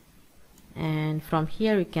 and from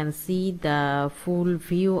here we can see the full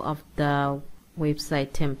view of the website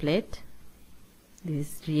template.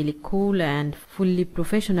 This is really cool and fully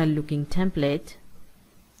professional looking template,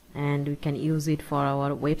 and we can use it for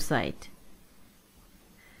our website.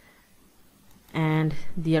 And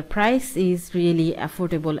their price is really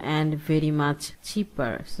affordable and very much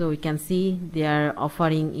cheaper. So we can see they are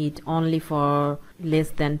offering it only for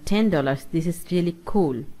less than $10. This is really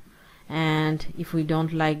cool. And if we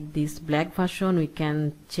don't like this black version, we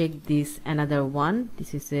can check this another one.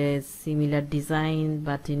 This is a similar design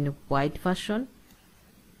but in white version.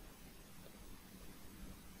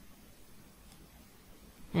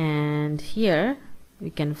 And here we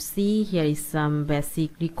can see here is some basic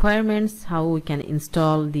requirements how we can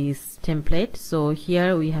install this template. So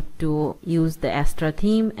here we have to use the Astra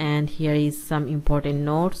theme, and here is some important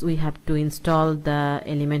notes. We have to install the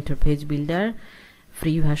Elementor page builder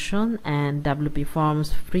free version and WP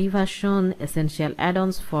Forms free version, essential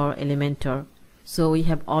add-ons for Elementor. So we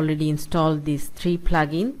have already installed these 3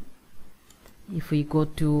 plugins. If we go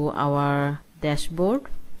to our dashboard,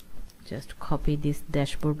 just copy this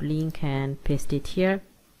dashboard link and paste it here,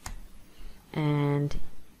 and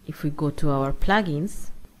if we go to our plugins,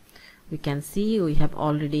 we can see we have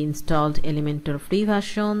already installed Elementor free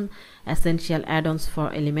version, essential add-ons for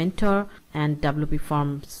Elementor, and WP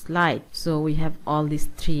Forms Lite. So we have all these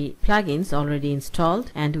 3 plugins already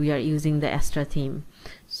installed, and we are using the Astra theme.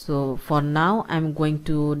 So for now I'm going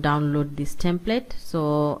to download this template.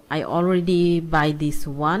 So I already buy this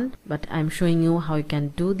one, but I'm showing you how you can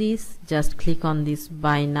do this. Just click on this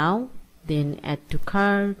buy now, then add to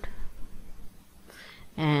cart,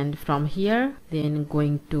 and from here then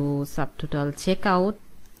going to subtotal checkout,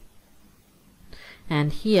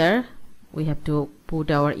 and here we have to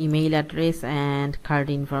put our email address and card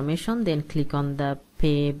information, then click on the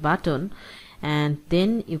pay button, and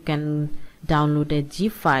then you can download a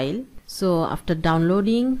zip file. So after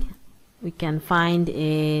downloading, we can find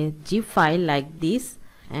a zip file like this,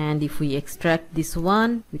 and if we extract this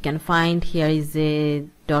one, we can find here is a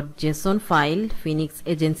 .json file, Phoenix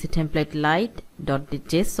Agency Template Lite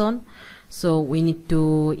 .json. So we need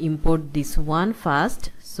to import this one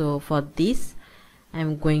first. So for this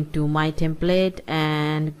I'm going to my template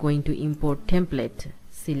and going to import template,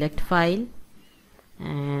 select file,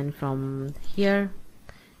 and from here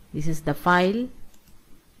this is the file.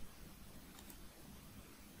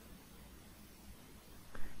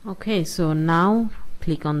 Okay, so now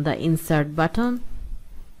click on the insert button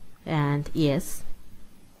and yes.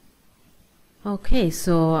 Okay,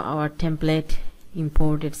 so our template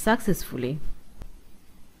imported successfully.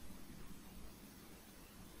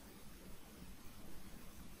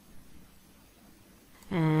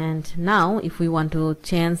 And now if we want to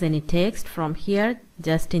change any text from here,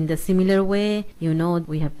 just in the similar way, you know,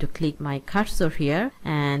 we have to click my cursor here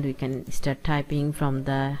and we can start typing from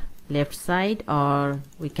the left side, or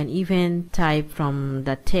we can even type from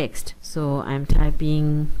the text. So I'm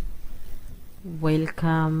typing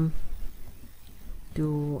welcome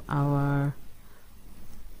to our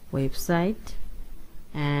website,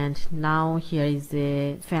 and now here is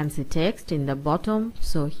a fancy text in the bottom.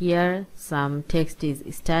 So here some text is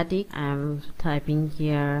static. I'm typing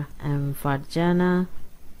here I'm Farjana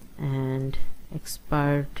and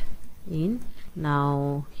expert in.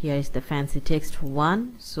 Now here is the fancy text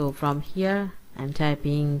one. So from here I'm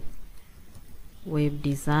typing web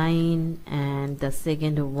design, and the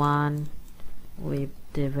second one web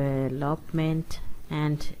development,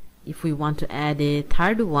 and if we want to add a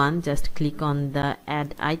third one, just click on the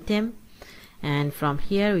add item, and from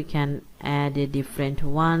here we can add a different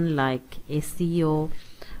one like SEO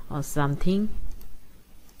or something.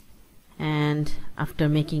 And after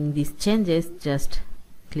making these changes, just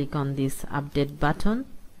click on this update button.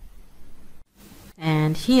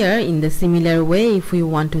 And here in the similar way, if we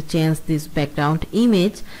want to change this background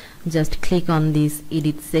image, just click on this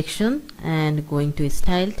edit section and going to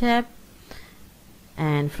style tab,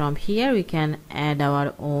 and from here we can add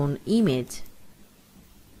our own image.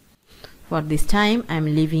 For this time I'm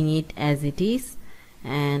leaving it as it is,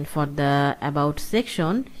 And for the about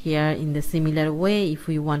section, here in the similar way, if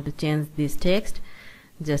we want to change this text,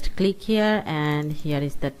 just click here, and here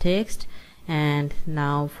is the text. And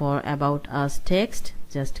now for about us text,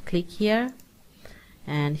 just click here,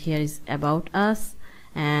 and here is about us,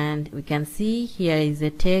 and we can see here is a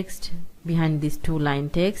text behind this 2-line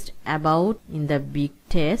text about in the big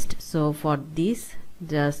text. So for this,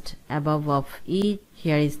 just above of it,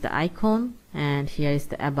 here is the icon, and here is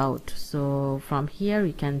the about. So from here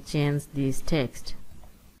we can change this text.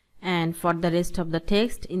 And for the rest of the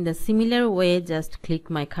text, in the similar way, just click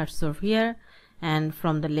my cursor here, and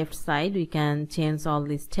from the left side we can change all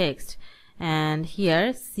this text. And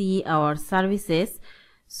here see our services.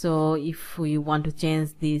 So if we want to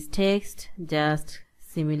change this text, just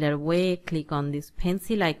similar way, click on this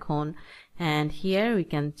pencil icon, and here we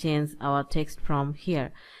can change our text from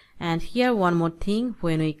here. And here one more thing,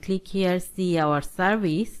 when we click here, see our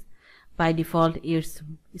service, by default it's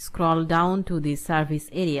scroll down to the service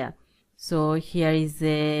area. So here is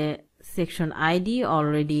a section ID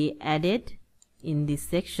already added in this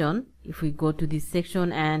section. If we go to this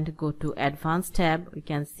section and go to advanced tab, we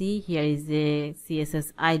can see here is a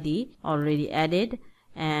CSS ID already added.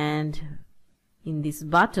 And in this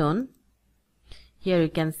button, here you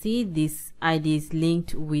can see this ID is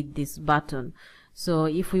linked with this button. So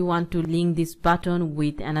if we want to link this button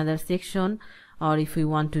with another section, or if we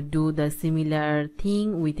want to do the similar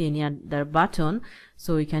thing with any other button,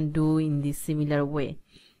 so we can do in this similar way.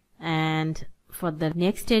 And for the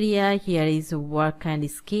next area, here is work and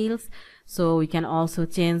skills. So we can also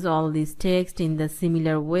change all this text in the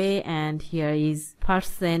similar way, and here is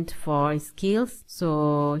 % for skills.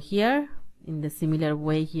 So here in the similar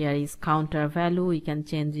way, here is counter value, we can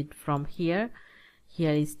change it from here.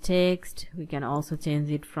 Here is text, we can also change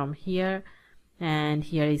it from here. And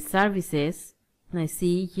here is services. I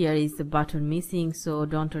see here is the button missing, so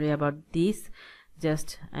don't worry about this.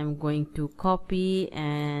 Just I'm going to copy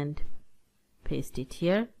and paste it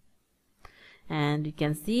here, and you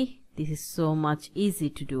can see this is so much easy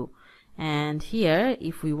to do. And here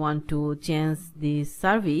if we want to change this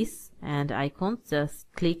service and icon,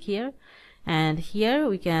 just click here, and here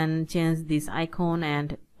we can change this icon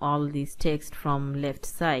and all this text from left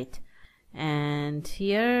side. And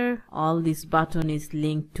here all this button is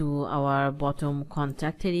linked to our bottom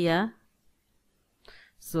contact area.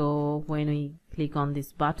 So when we click on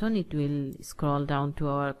this button, it will scroll down to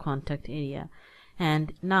our contact area.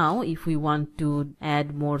 And now if we want to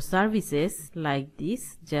add more services like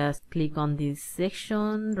this, just click on this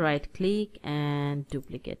section, right click and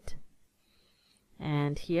duplicate.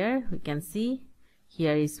 And here we can see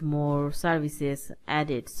here is more services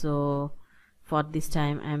added. So for this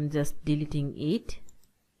time I'm just deleting it.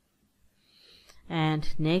 And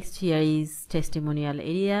next here is testimonial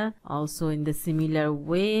area. Also in the similar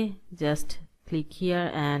way, just click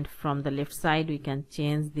here, and from the left side we can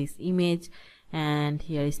change this image. And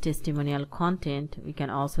here is testimonial content. We can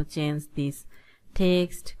also change this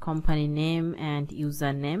text, company name and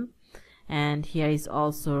username. And here is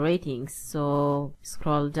also ratings. So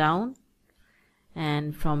scroll down,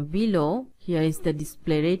 and from below here is the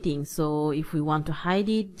display rating. So if we want to hide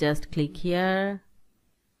it, just click here,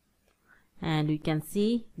 and we can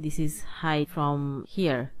see this is hide from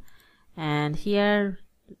here. And here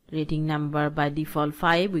rating number by default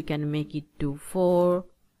 5, we can make it to 4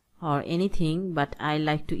 or anything, but I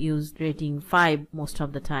like to use rating 5 most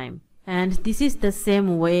of the time. And this is the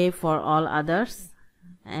same way for all others.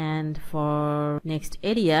 And for next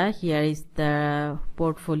area, here is the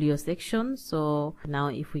portfolio section. So now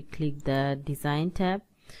if we click the design tab,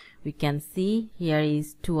 we can see here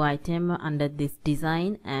is 2 items under this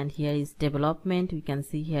design, and here is development. We can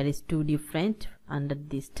see here is 2 different under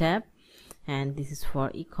this tab, and this is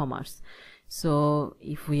for e-commerce. So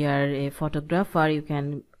if we are a photographer, you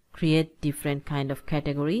can create different kind of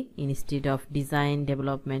category instead of design,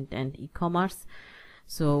 development and e-commerce.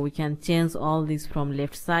 So we can change all this from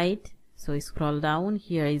left side. So scroll down,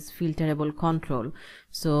 here is filterable control.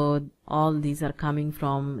 So all these are coming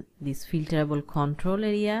from this filterable control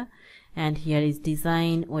area, and here is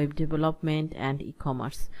design, web development and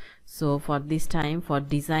e-commerce. So for this time, for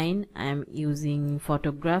design, I am using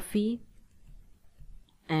photography.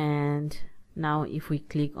 And now if we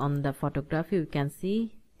click on the photography, we can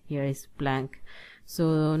see here is blank.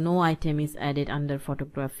 So no item is added under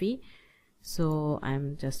photography. So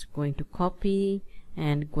I'm just going to copy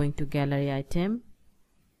and going to gallery item,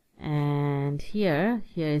 and here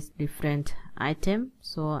is different item.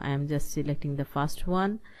 So I'm just selecting the first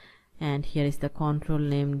one, and here is the control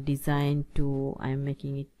name design to, I'm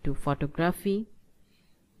making it to photography,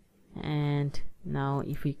 and Now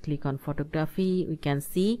if we click on photography, we can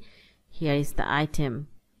see here is the item,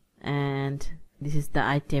 and this is the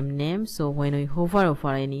item name. So when we hover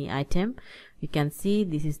over any item, we can see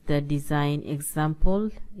this is the design example,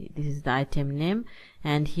 this is the item name,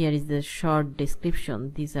 and here is the short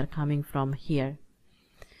description. These are coming from here.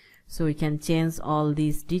 So we can change all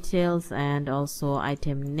these details and also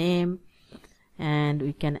item name, and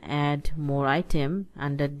we can add more item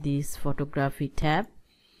under this photography tab.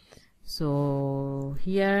 So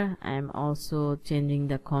here I am also changing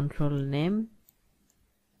the control name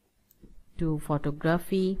to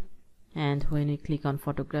photography, and when we click on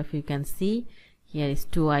photography, you can see here is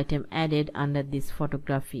 2 items added under this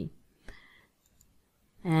photography.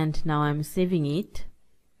 And now I'm saving it.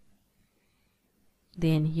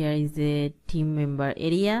 Then here is a team member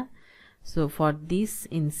area. So for this,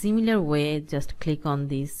 in similar way, just click on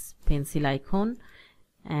this pencil icon,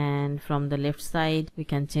 and from the left side we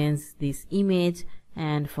can change this image,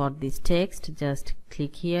 and for this text just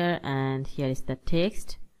click here, and here is the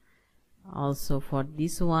text. Also for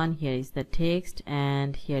this one, here is the text,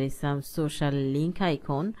 and here is some social link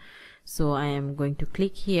icon. So I am going to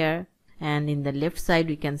click here, and in the left side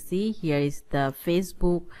we can see here is the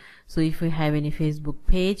Facebook. So if we have any Facebook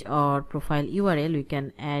page or profile URL, we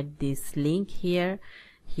can add this link here.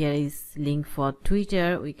 Here is link for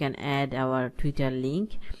Twitter, we can add our Twitter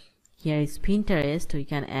link. Here is Pinterest, we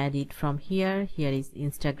can add it from here. Here is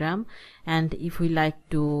Instagram, and if we like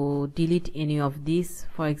to delete any of these,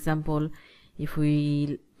 for example, if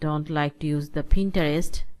we don't like to use the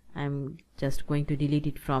Pinterest, I'm just going to delete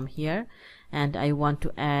it from here, and I want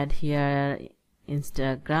to add here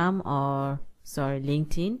Instagram or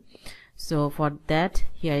LinkedIn. So for that,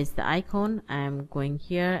 here is the icon. I'm going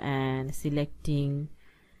here and selecting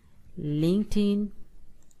LinkedIn,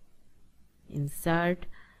 insert,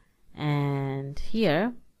 and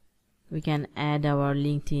here we can add our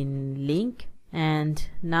LinkedIn link. And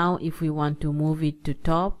now if we want to move it to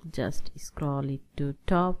top, just scroll it to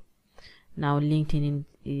top. Now LinkedIn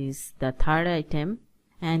is the 3rd item,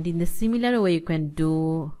 and in the similar way you can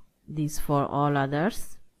do this for all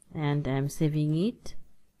others, and I'm saving it.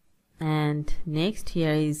 And next,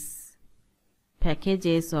 here is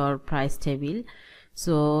packages or price table.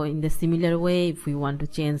 So in the similar way, if we want to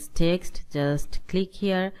change text, just click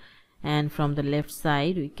here, and from the left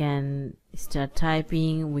side we can start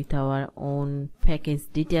typing with our own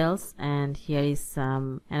package details. And here is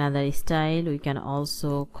some another style. We can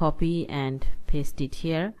also copy and paste it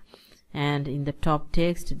here, and in the top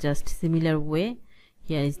text, just similar way,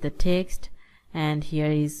 here is the text, and here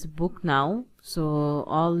is book now. So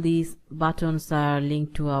all these buttons are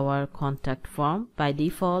linked to our contact form by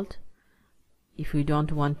default. If you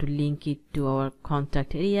don't want to link it to our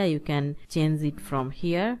contact area, you can change it from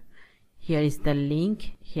here. Here is the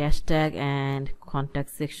link, hashtag, and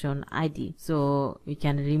contact section ID. So we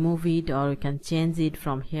can remove it or we can change it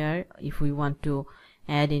from here. If we want to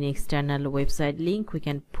add an external website link, we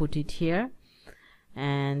can put it here.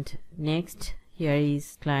 And next, here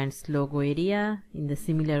is client's logo area. In the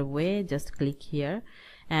similar way, just click here,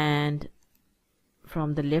 and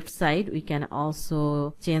from the left side we can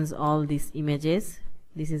also change all these images.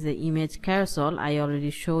 This is the image carousel I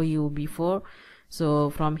already showed you before. So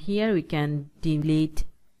from here we can delete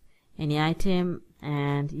any item,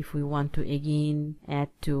 and if we want to again add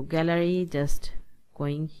to gallery, just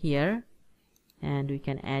going here and we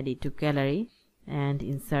can add it to gallery and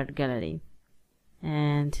insert gallery.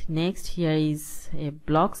 And next, here is a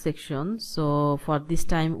blog section. So for this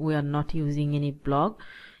time we are not using any blog.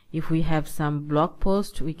 If we have some blog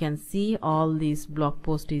post, we can see all these blog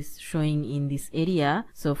post is showing in this area.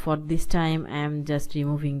 So for this time I am just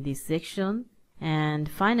removing this section. And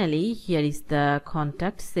finally, here is the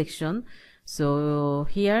contact section. So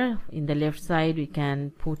here in the left side we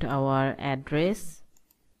can put our address.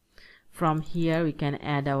 From here we can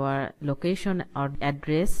add our location or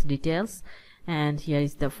address details, and here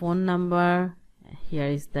is the phone number, here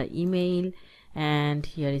is the email, and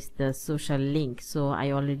here is the social link. So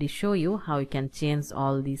I already show you how you can change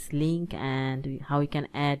all these link and how you can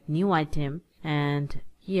add new item. And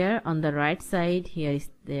here on the right side, here is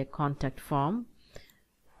the contact form.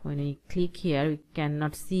 When we click here, we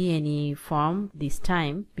cannot see any form this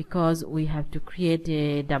time because we have to create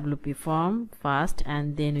a WP form first,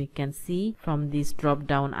 and then we can see from this drop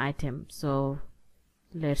down item. So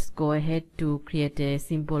let's go ahead to create a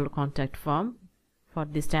simple contact form. For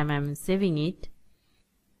this time I'm saving it,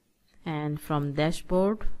 and from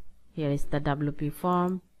dashboard, here is the WP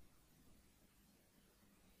form,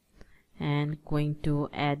 and going to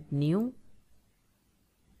add new.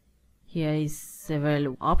 here is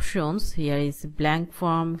several options. Here is blank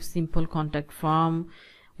form, simple contact form.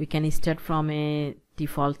 We can start from a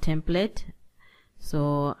default template.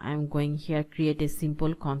 So I'm going here, create a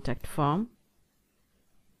simple contact form.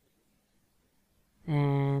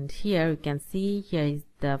 And here you can see, here is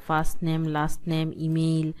the first name, last name,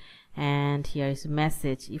 email, and here is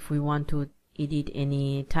message. If we want to edit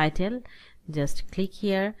any title, just click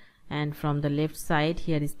here, and from the left side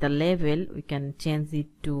here is the label. We can change it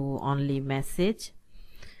to only message,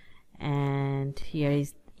 and here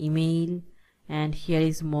is email, and here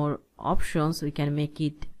is more options. We can make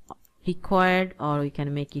it required or we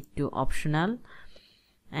can make it to optional.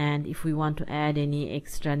 And if we want to add any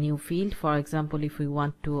extra new field, for example, if we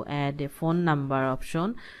want to add a phone number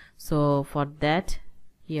option, so for that,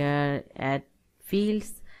 here add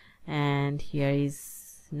fields, and here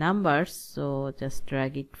is numbers. So just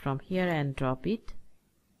drag it from here and drop it,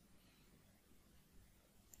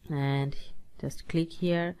 and just click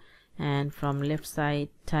here, and from left side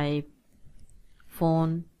type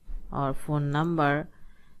phone or phone number,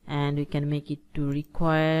 and we can make it to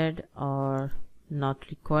required or not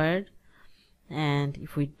required. And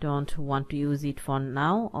if we don't want to use it for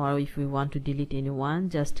now, or if we want to delete anyone,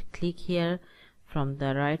 just click here from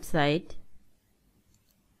the right side.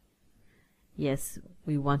 Yes,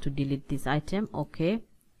 we want to delete this item. Okay.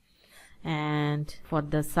 And for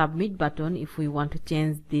the submit button, if we want to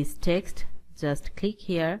change this text, just click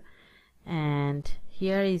here, and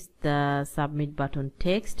here is the submit button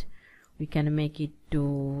text. We can make it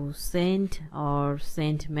to send or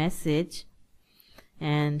send message,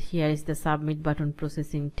 and here is the submit button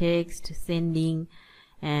processing text, sending,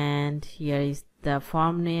 and here is the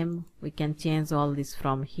form name. We can change all this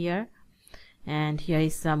from here, and here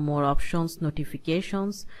is some more options,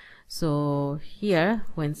 notifications. So here,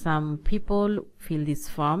 when some people fill this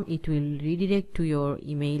form, it will redirect to your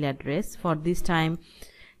email address. For this time,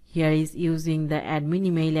 here is using the admin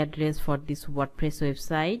email address for this WordPress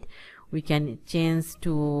website. We can change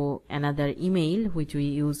to another email which we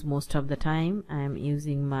use most of the time. I am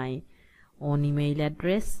using my own email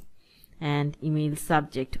address. And email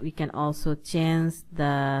subject, we can also change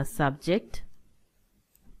the subject,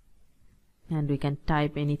 and we can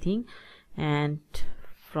type anything. And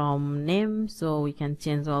from name, so we can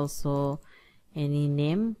change also any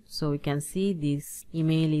name. So we can see this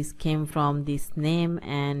email is came from this name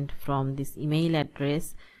and from this email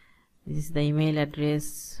address. This is the email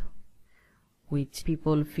address which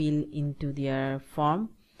people fill into their form,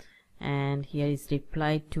 and here is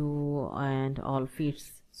reply to and all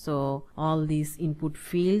fields. So all these input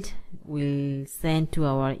field will send to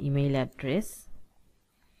our email address.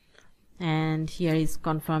 And here is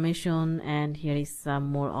confirmation, and here is some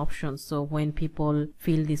more options. So when people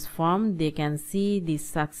fill this form, they can see this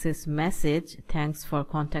success message: thanks for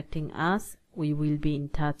contacting us, we will be in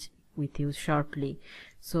touch with you shortly.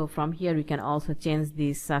 So from here we can also change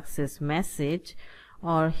this success message,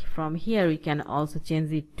 or from here we can also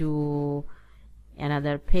change it to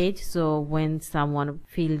another page. So when someone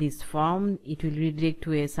fill this form, it will redirect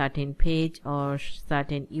to a certain page or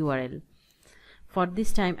certain URL. For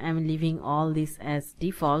this time, I'm leaving all this as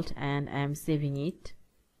default, and I'm saving it.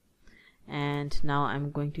 And now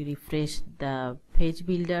I'm going to refresh the page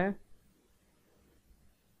builder.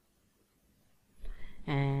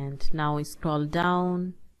 And now we scroll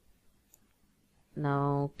down.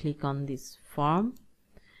 Now click on this form,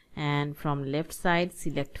 and from left side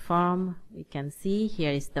select form. We can see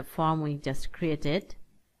here is the form we just created,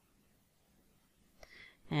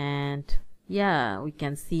 and yeah, we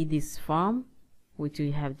can see this form which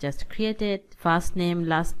we have just created: first name,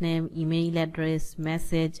 last name, email address,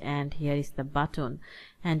 message, and here is the button.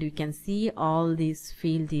 And we can see all this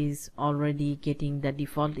field is already getting the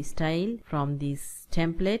default style from this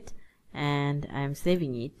template, and I am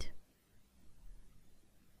saving it.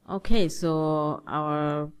 Okay, so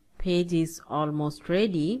our page is almost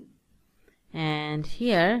ready. And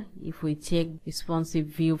here, if we check responsive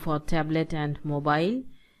view for tablet and mobile,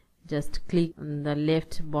 just click on the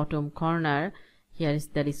left bottom corner. Here is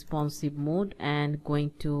the responsive mode, and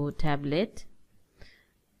going to tablet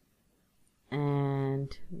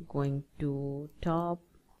and going to top,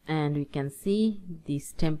 and we can see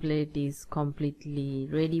this template is completely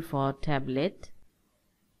ready for tablet.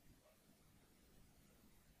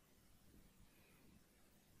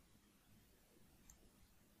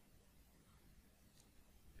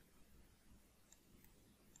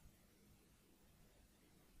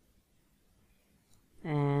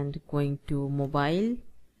 And going to mobile,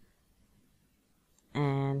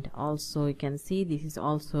 and also you can see this is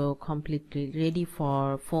also completely ready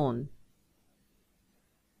for phone.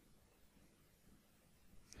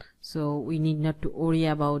 so we need not to worry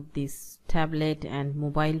about this tablet and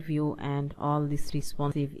mobile view and all these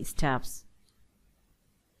responsive steps.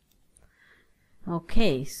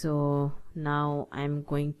 Okay, so now I'm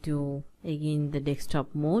going to again the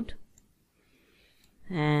desktop mode,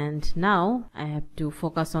 and now I have to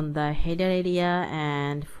focus on the header area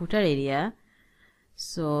and footer area.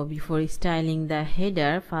 So before styling the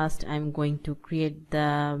header, first I'm going to create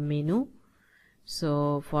the menu.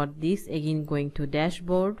 So for this, again going to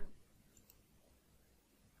dashboard,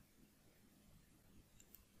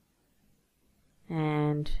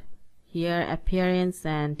 and here appearance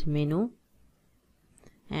and menu,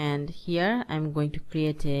 and here I'm going to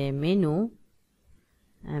create a menu.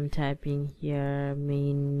 I'm typing here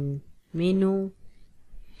main menu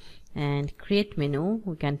and create menu.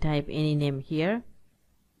 We can type any name here,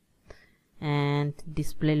 and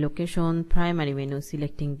display location primary menu,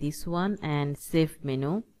 selecting this one, and save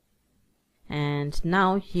menu. And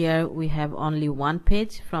now here we have only one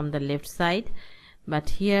page from the left side, but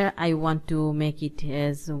here I want to make it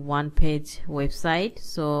as one page website.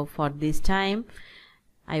 So for this time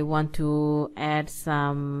I want to add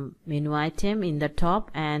some menu item in the top,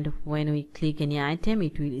 and when we click any item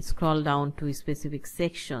it will scroll down to a specific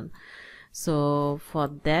section. So for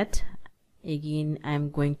that, again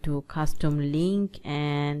I'm going to custom link,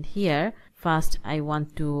 and here first I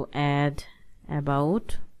want to add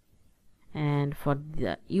about, and for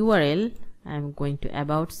the URL I'm going to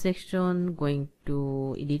about section, going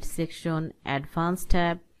to edit section, advanced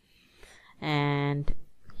tab, and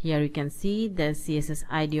here you can see the CSS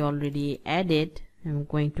ID already added. I'm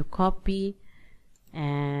going to copy,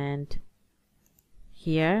 and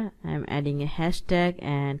here I'm adding a hashtag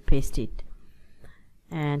and paste it.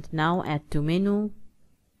 And now add to menu.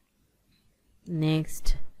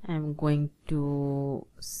 Next I'm going to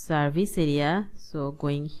service area, so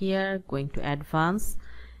going here, going to advanced,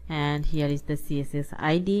 and here is the CSS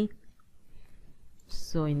ID.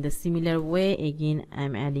 So in the similar way, again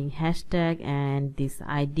I'm adding hashtag and this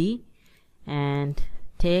ID, and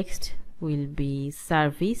text will be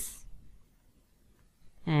service,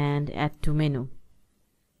 and add to menu.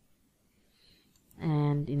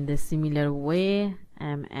 And in the similar way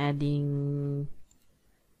I'm adding,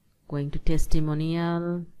 going to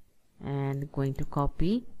testimonial and going to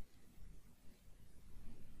copy.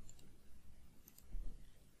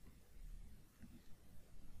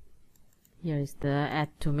 Here is the add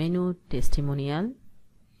to menu testimonial.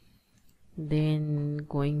 Then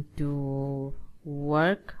going to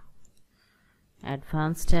work,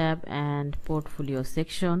 advanced tab, and portfolio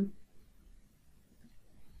section,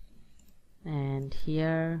 and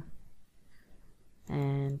here,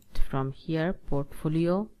 and from here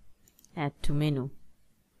portfolio, add to menu.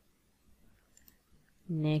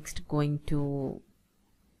 Next going to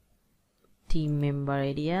team member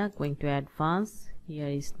area, going to advanced. Here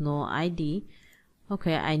is no ID.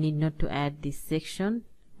 Okay, I need not to add this section.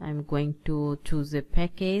 I'm going to choose a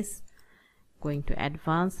package, going to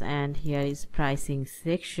advanced, and here is pricing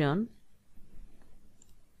section.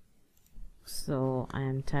 So I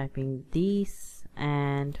am typing this,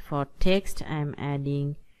 and for text I'm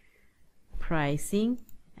adding pricing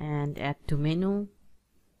and add to menu.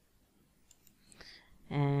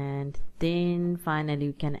 And then finally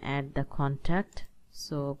you can add the contact.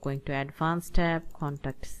 So going to advanced tab,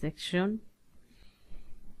 contact section,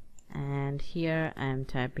 and here I am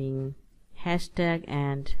typing hashtag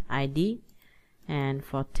and ID, and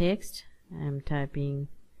for text I am typing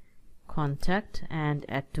contact and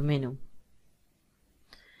add to menu.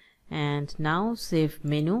 And now save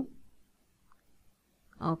menu.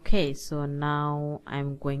 Okay, so now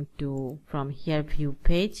I'm going to from here view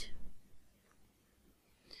page.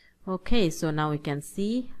 Okay, so now we can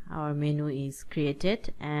see our menu is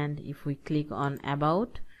created, and if we click on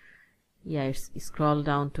about, scroll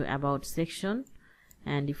down to about section,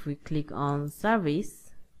 and if we click on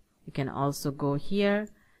service, you can also go here,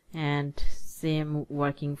 and same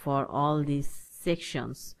working for all these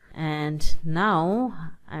sections. And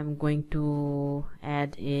now I'm going to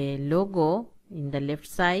add a logo in the left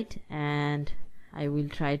side, and I will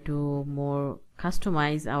try to more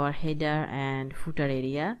customize our header and footer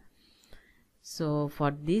area. So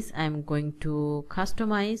for this I'm going to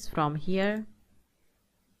customize from here.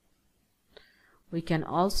 We can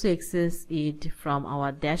also access it from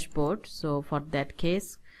our dashboard, so for that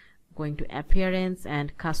case going to appearance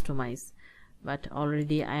and customize, but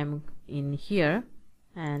already I am in here,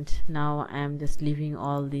 and now I am just leaving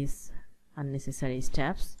all these unnecessary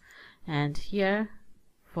steps. And here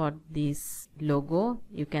for this logo,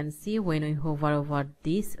 you can see when we hover over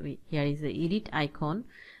this, here is the edit icon.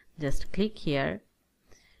 Just click here,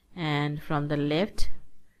 and from the left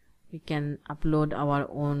we can upload our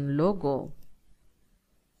own logo.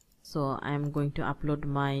 So I am going to upload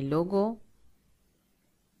my logo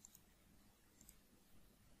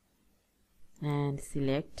and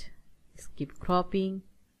select skip cropping,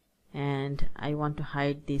 and I want to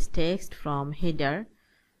hide this text from header,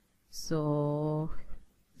 so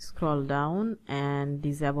scroll down and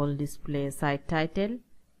disable display site title.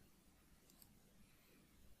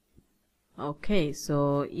 Okay,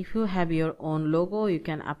 so if you have your own logo, you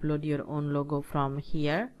can upload your own logo from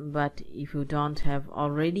here, but if you don't have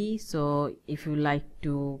already, so if you like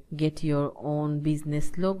to get your own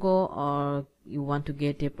business logo or you want to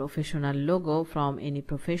get a professional logo from any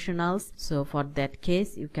professionals, so for that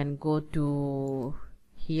case you can go to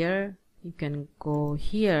here,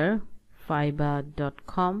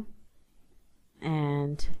 fiverr.com,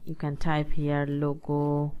 and you can type here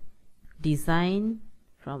logo design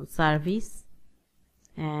from service,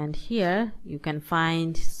 and here you can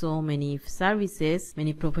find so many services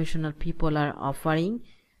many professional people are offering.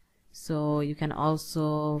 So you can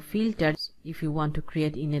also filter if you want to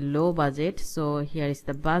create in a low budget. So here is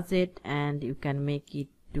the budget, and you can make it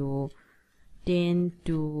to 10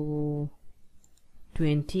 to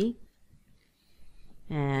 20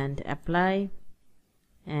 and apply.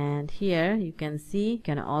 And here you can see you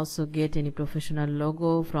can also get any professional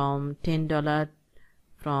logo from $10,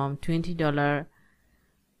 from $20,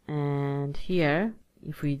 and here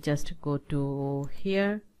if we just go to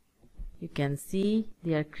here, you can see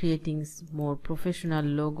they are creating more professional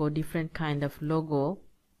logo, different kind of logo,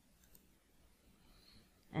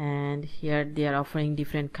 and here they are offering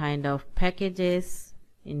different kind of packages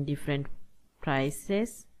in different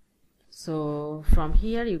prices. So from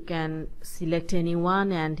here you can select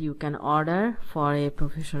anyone and you can order for a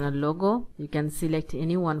professional logo. You can select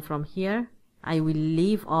anyone from here. I will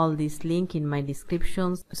leave all this link in my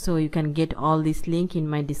description, so you can get all this link in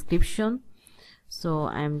my description. So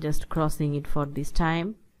I'm just crossing it for this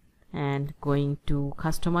time and going to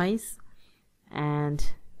customize, and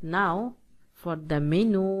now for the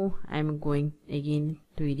menu I'm going again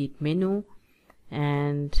to edit menu,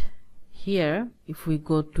 and here if we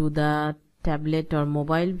go to the tablet or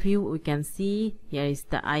mobile view, we can see here is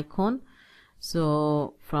the icon.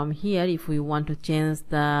 So from here if we want to change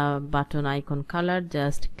the button icon color,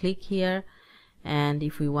 just click here, and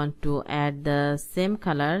if we want to add the same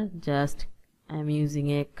color, just I'm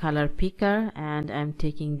using a color picker and I'm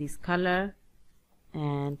taking this color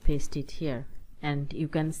and paste it here, and you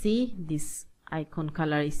can see this icon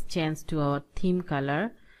color is changed to our theme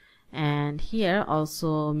color. And here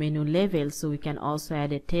also menu level, so we can also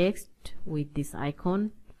add a text with this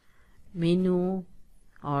icon, menu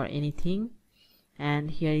or anything. And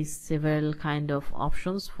here is several kind of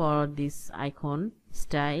options for this icon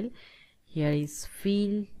style. Here is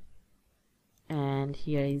fill, and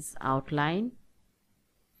here is outline,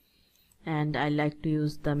 and I like to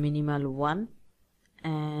use the minimal one.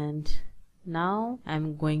 And now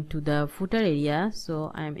I'm going to the footer area,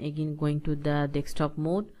 so I'm again going to the desktop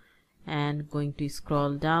mode and going to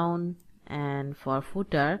scroll down, and for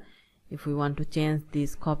footer if we want to change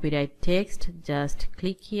this copyright text, just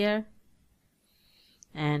click here,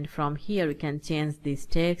 and from here we can change this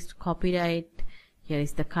text copyright. Here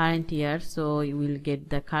is the current year, so you will get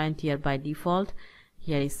the current year by default.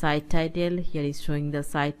 Here is site title, here is showing the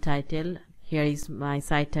site title. Here is my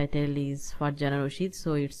site title is Farjana Rashid,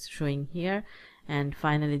 so it's showing here. And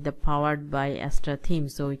finally the powered by Astra theme,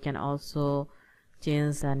 so we can also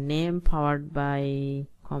change the name, powered by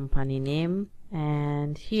company name.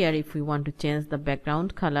 And here if we want to change the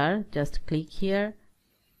background color, just click here,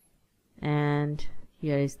 and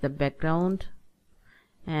here is the background,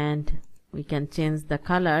 and we can change the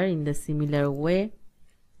color in the similar way.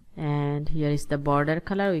 And here is the border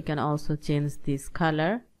color, we can also change this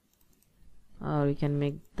color, or we can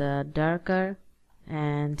make the darker,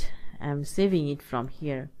 and I'm saving it from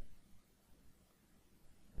here.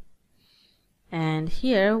 And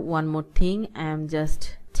here one more thing I'm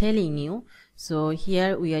just telling you, so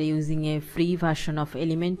here we are using a free version of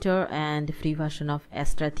Elementor and free version of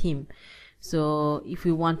Astra theme. So if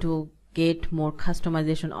you want to get more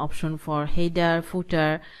customization option for header,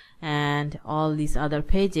 footer and all these other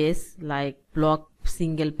pages like blog,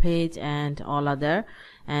 single page and all other,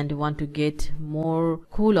 and want to get more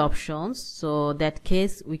cool options, so that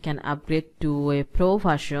case we can upgrade to a pro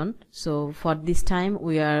version. So for this time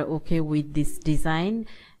we are okay with this design,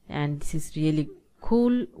 and this is really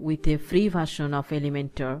cool with a free version of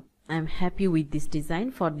Elementor. I'm happy with this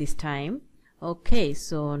design for this time. Okay,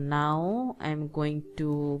 so now I'm going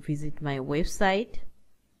to visit my website,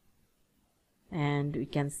 and we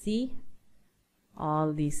can see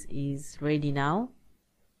all this is ready now.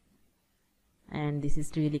 and this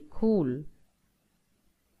is really cool.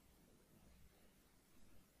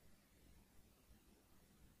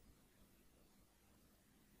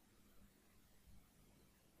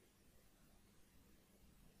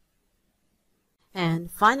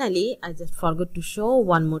 And finally, I just forgot to show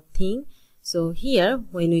one more thing. So here,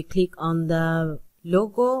 when we click on the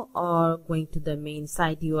logo or going to the main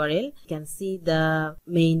site URL, you can see the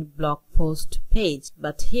main blog post page.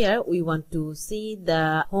 But here we want to see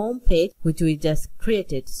the home page which we just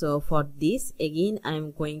created. So for this, again,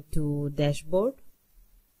 I'm going to dashboard.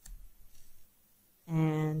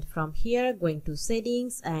 And from here, going to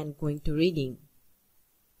settings and going to reading.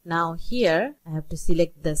 Now here I have to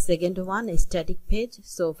select the second one, a static page.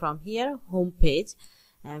 So from here, home page,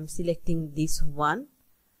 I am selecting this one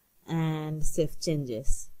and save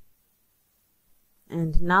changes.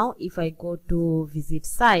 And now if I go to visit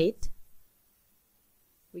site,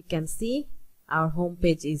 we can see our home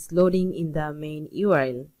page is loading in the main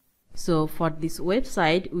URL. So for this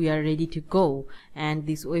website, we are ready to go, and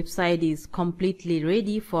this website is completely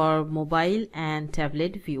ready for mobile and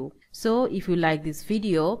tablet view. So if you like this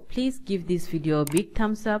video, please give this video a big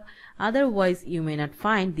thumbs up. Otherwise, you may not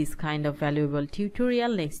find this kind of valuable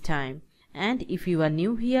tutorial next time. And if you are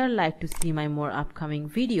new here, like to see my more upcoming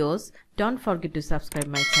videos, don't forget to subscribe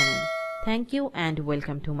my channel. Thank you and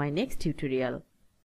welcome to my next tutorial.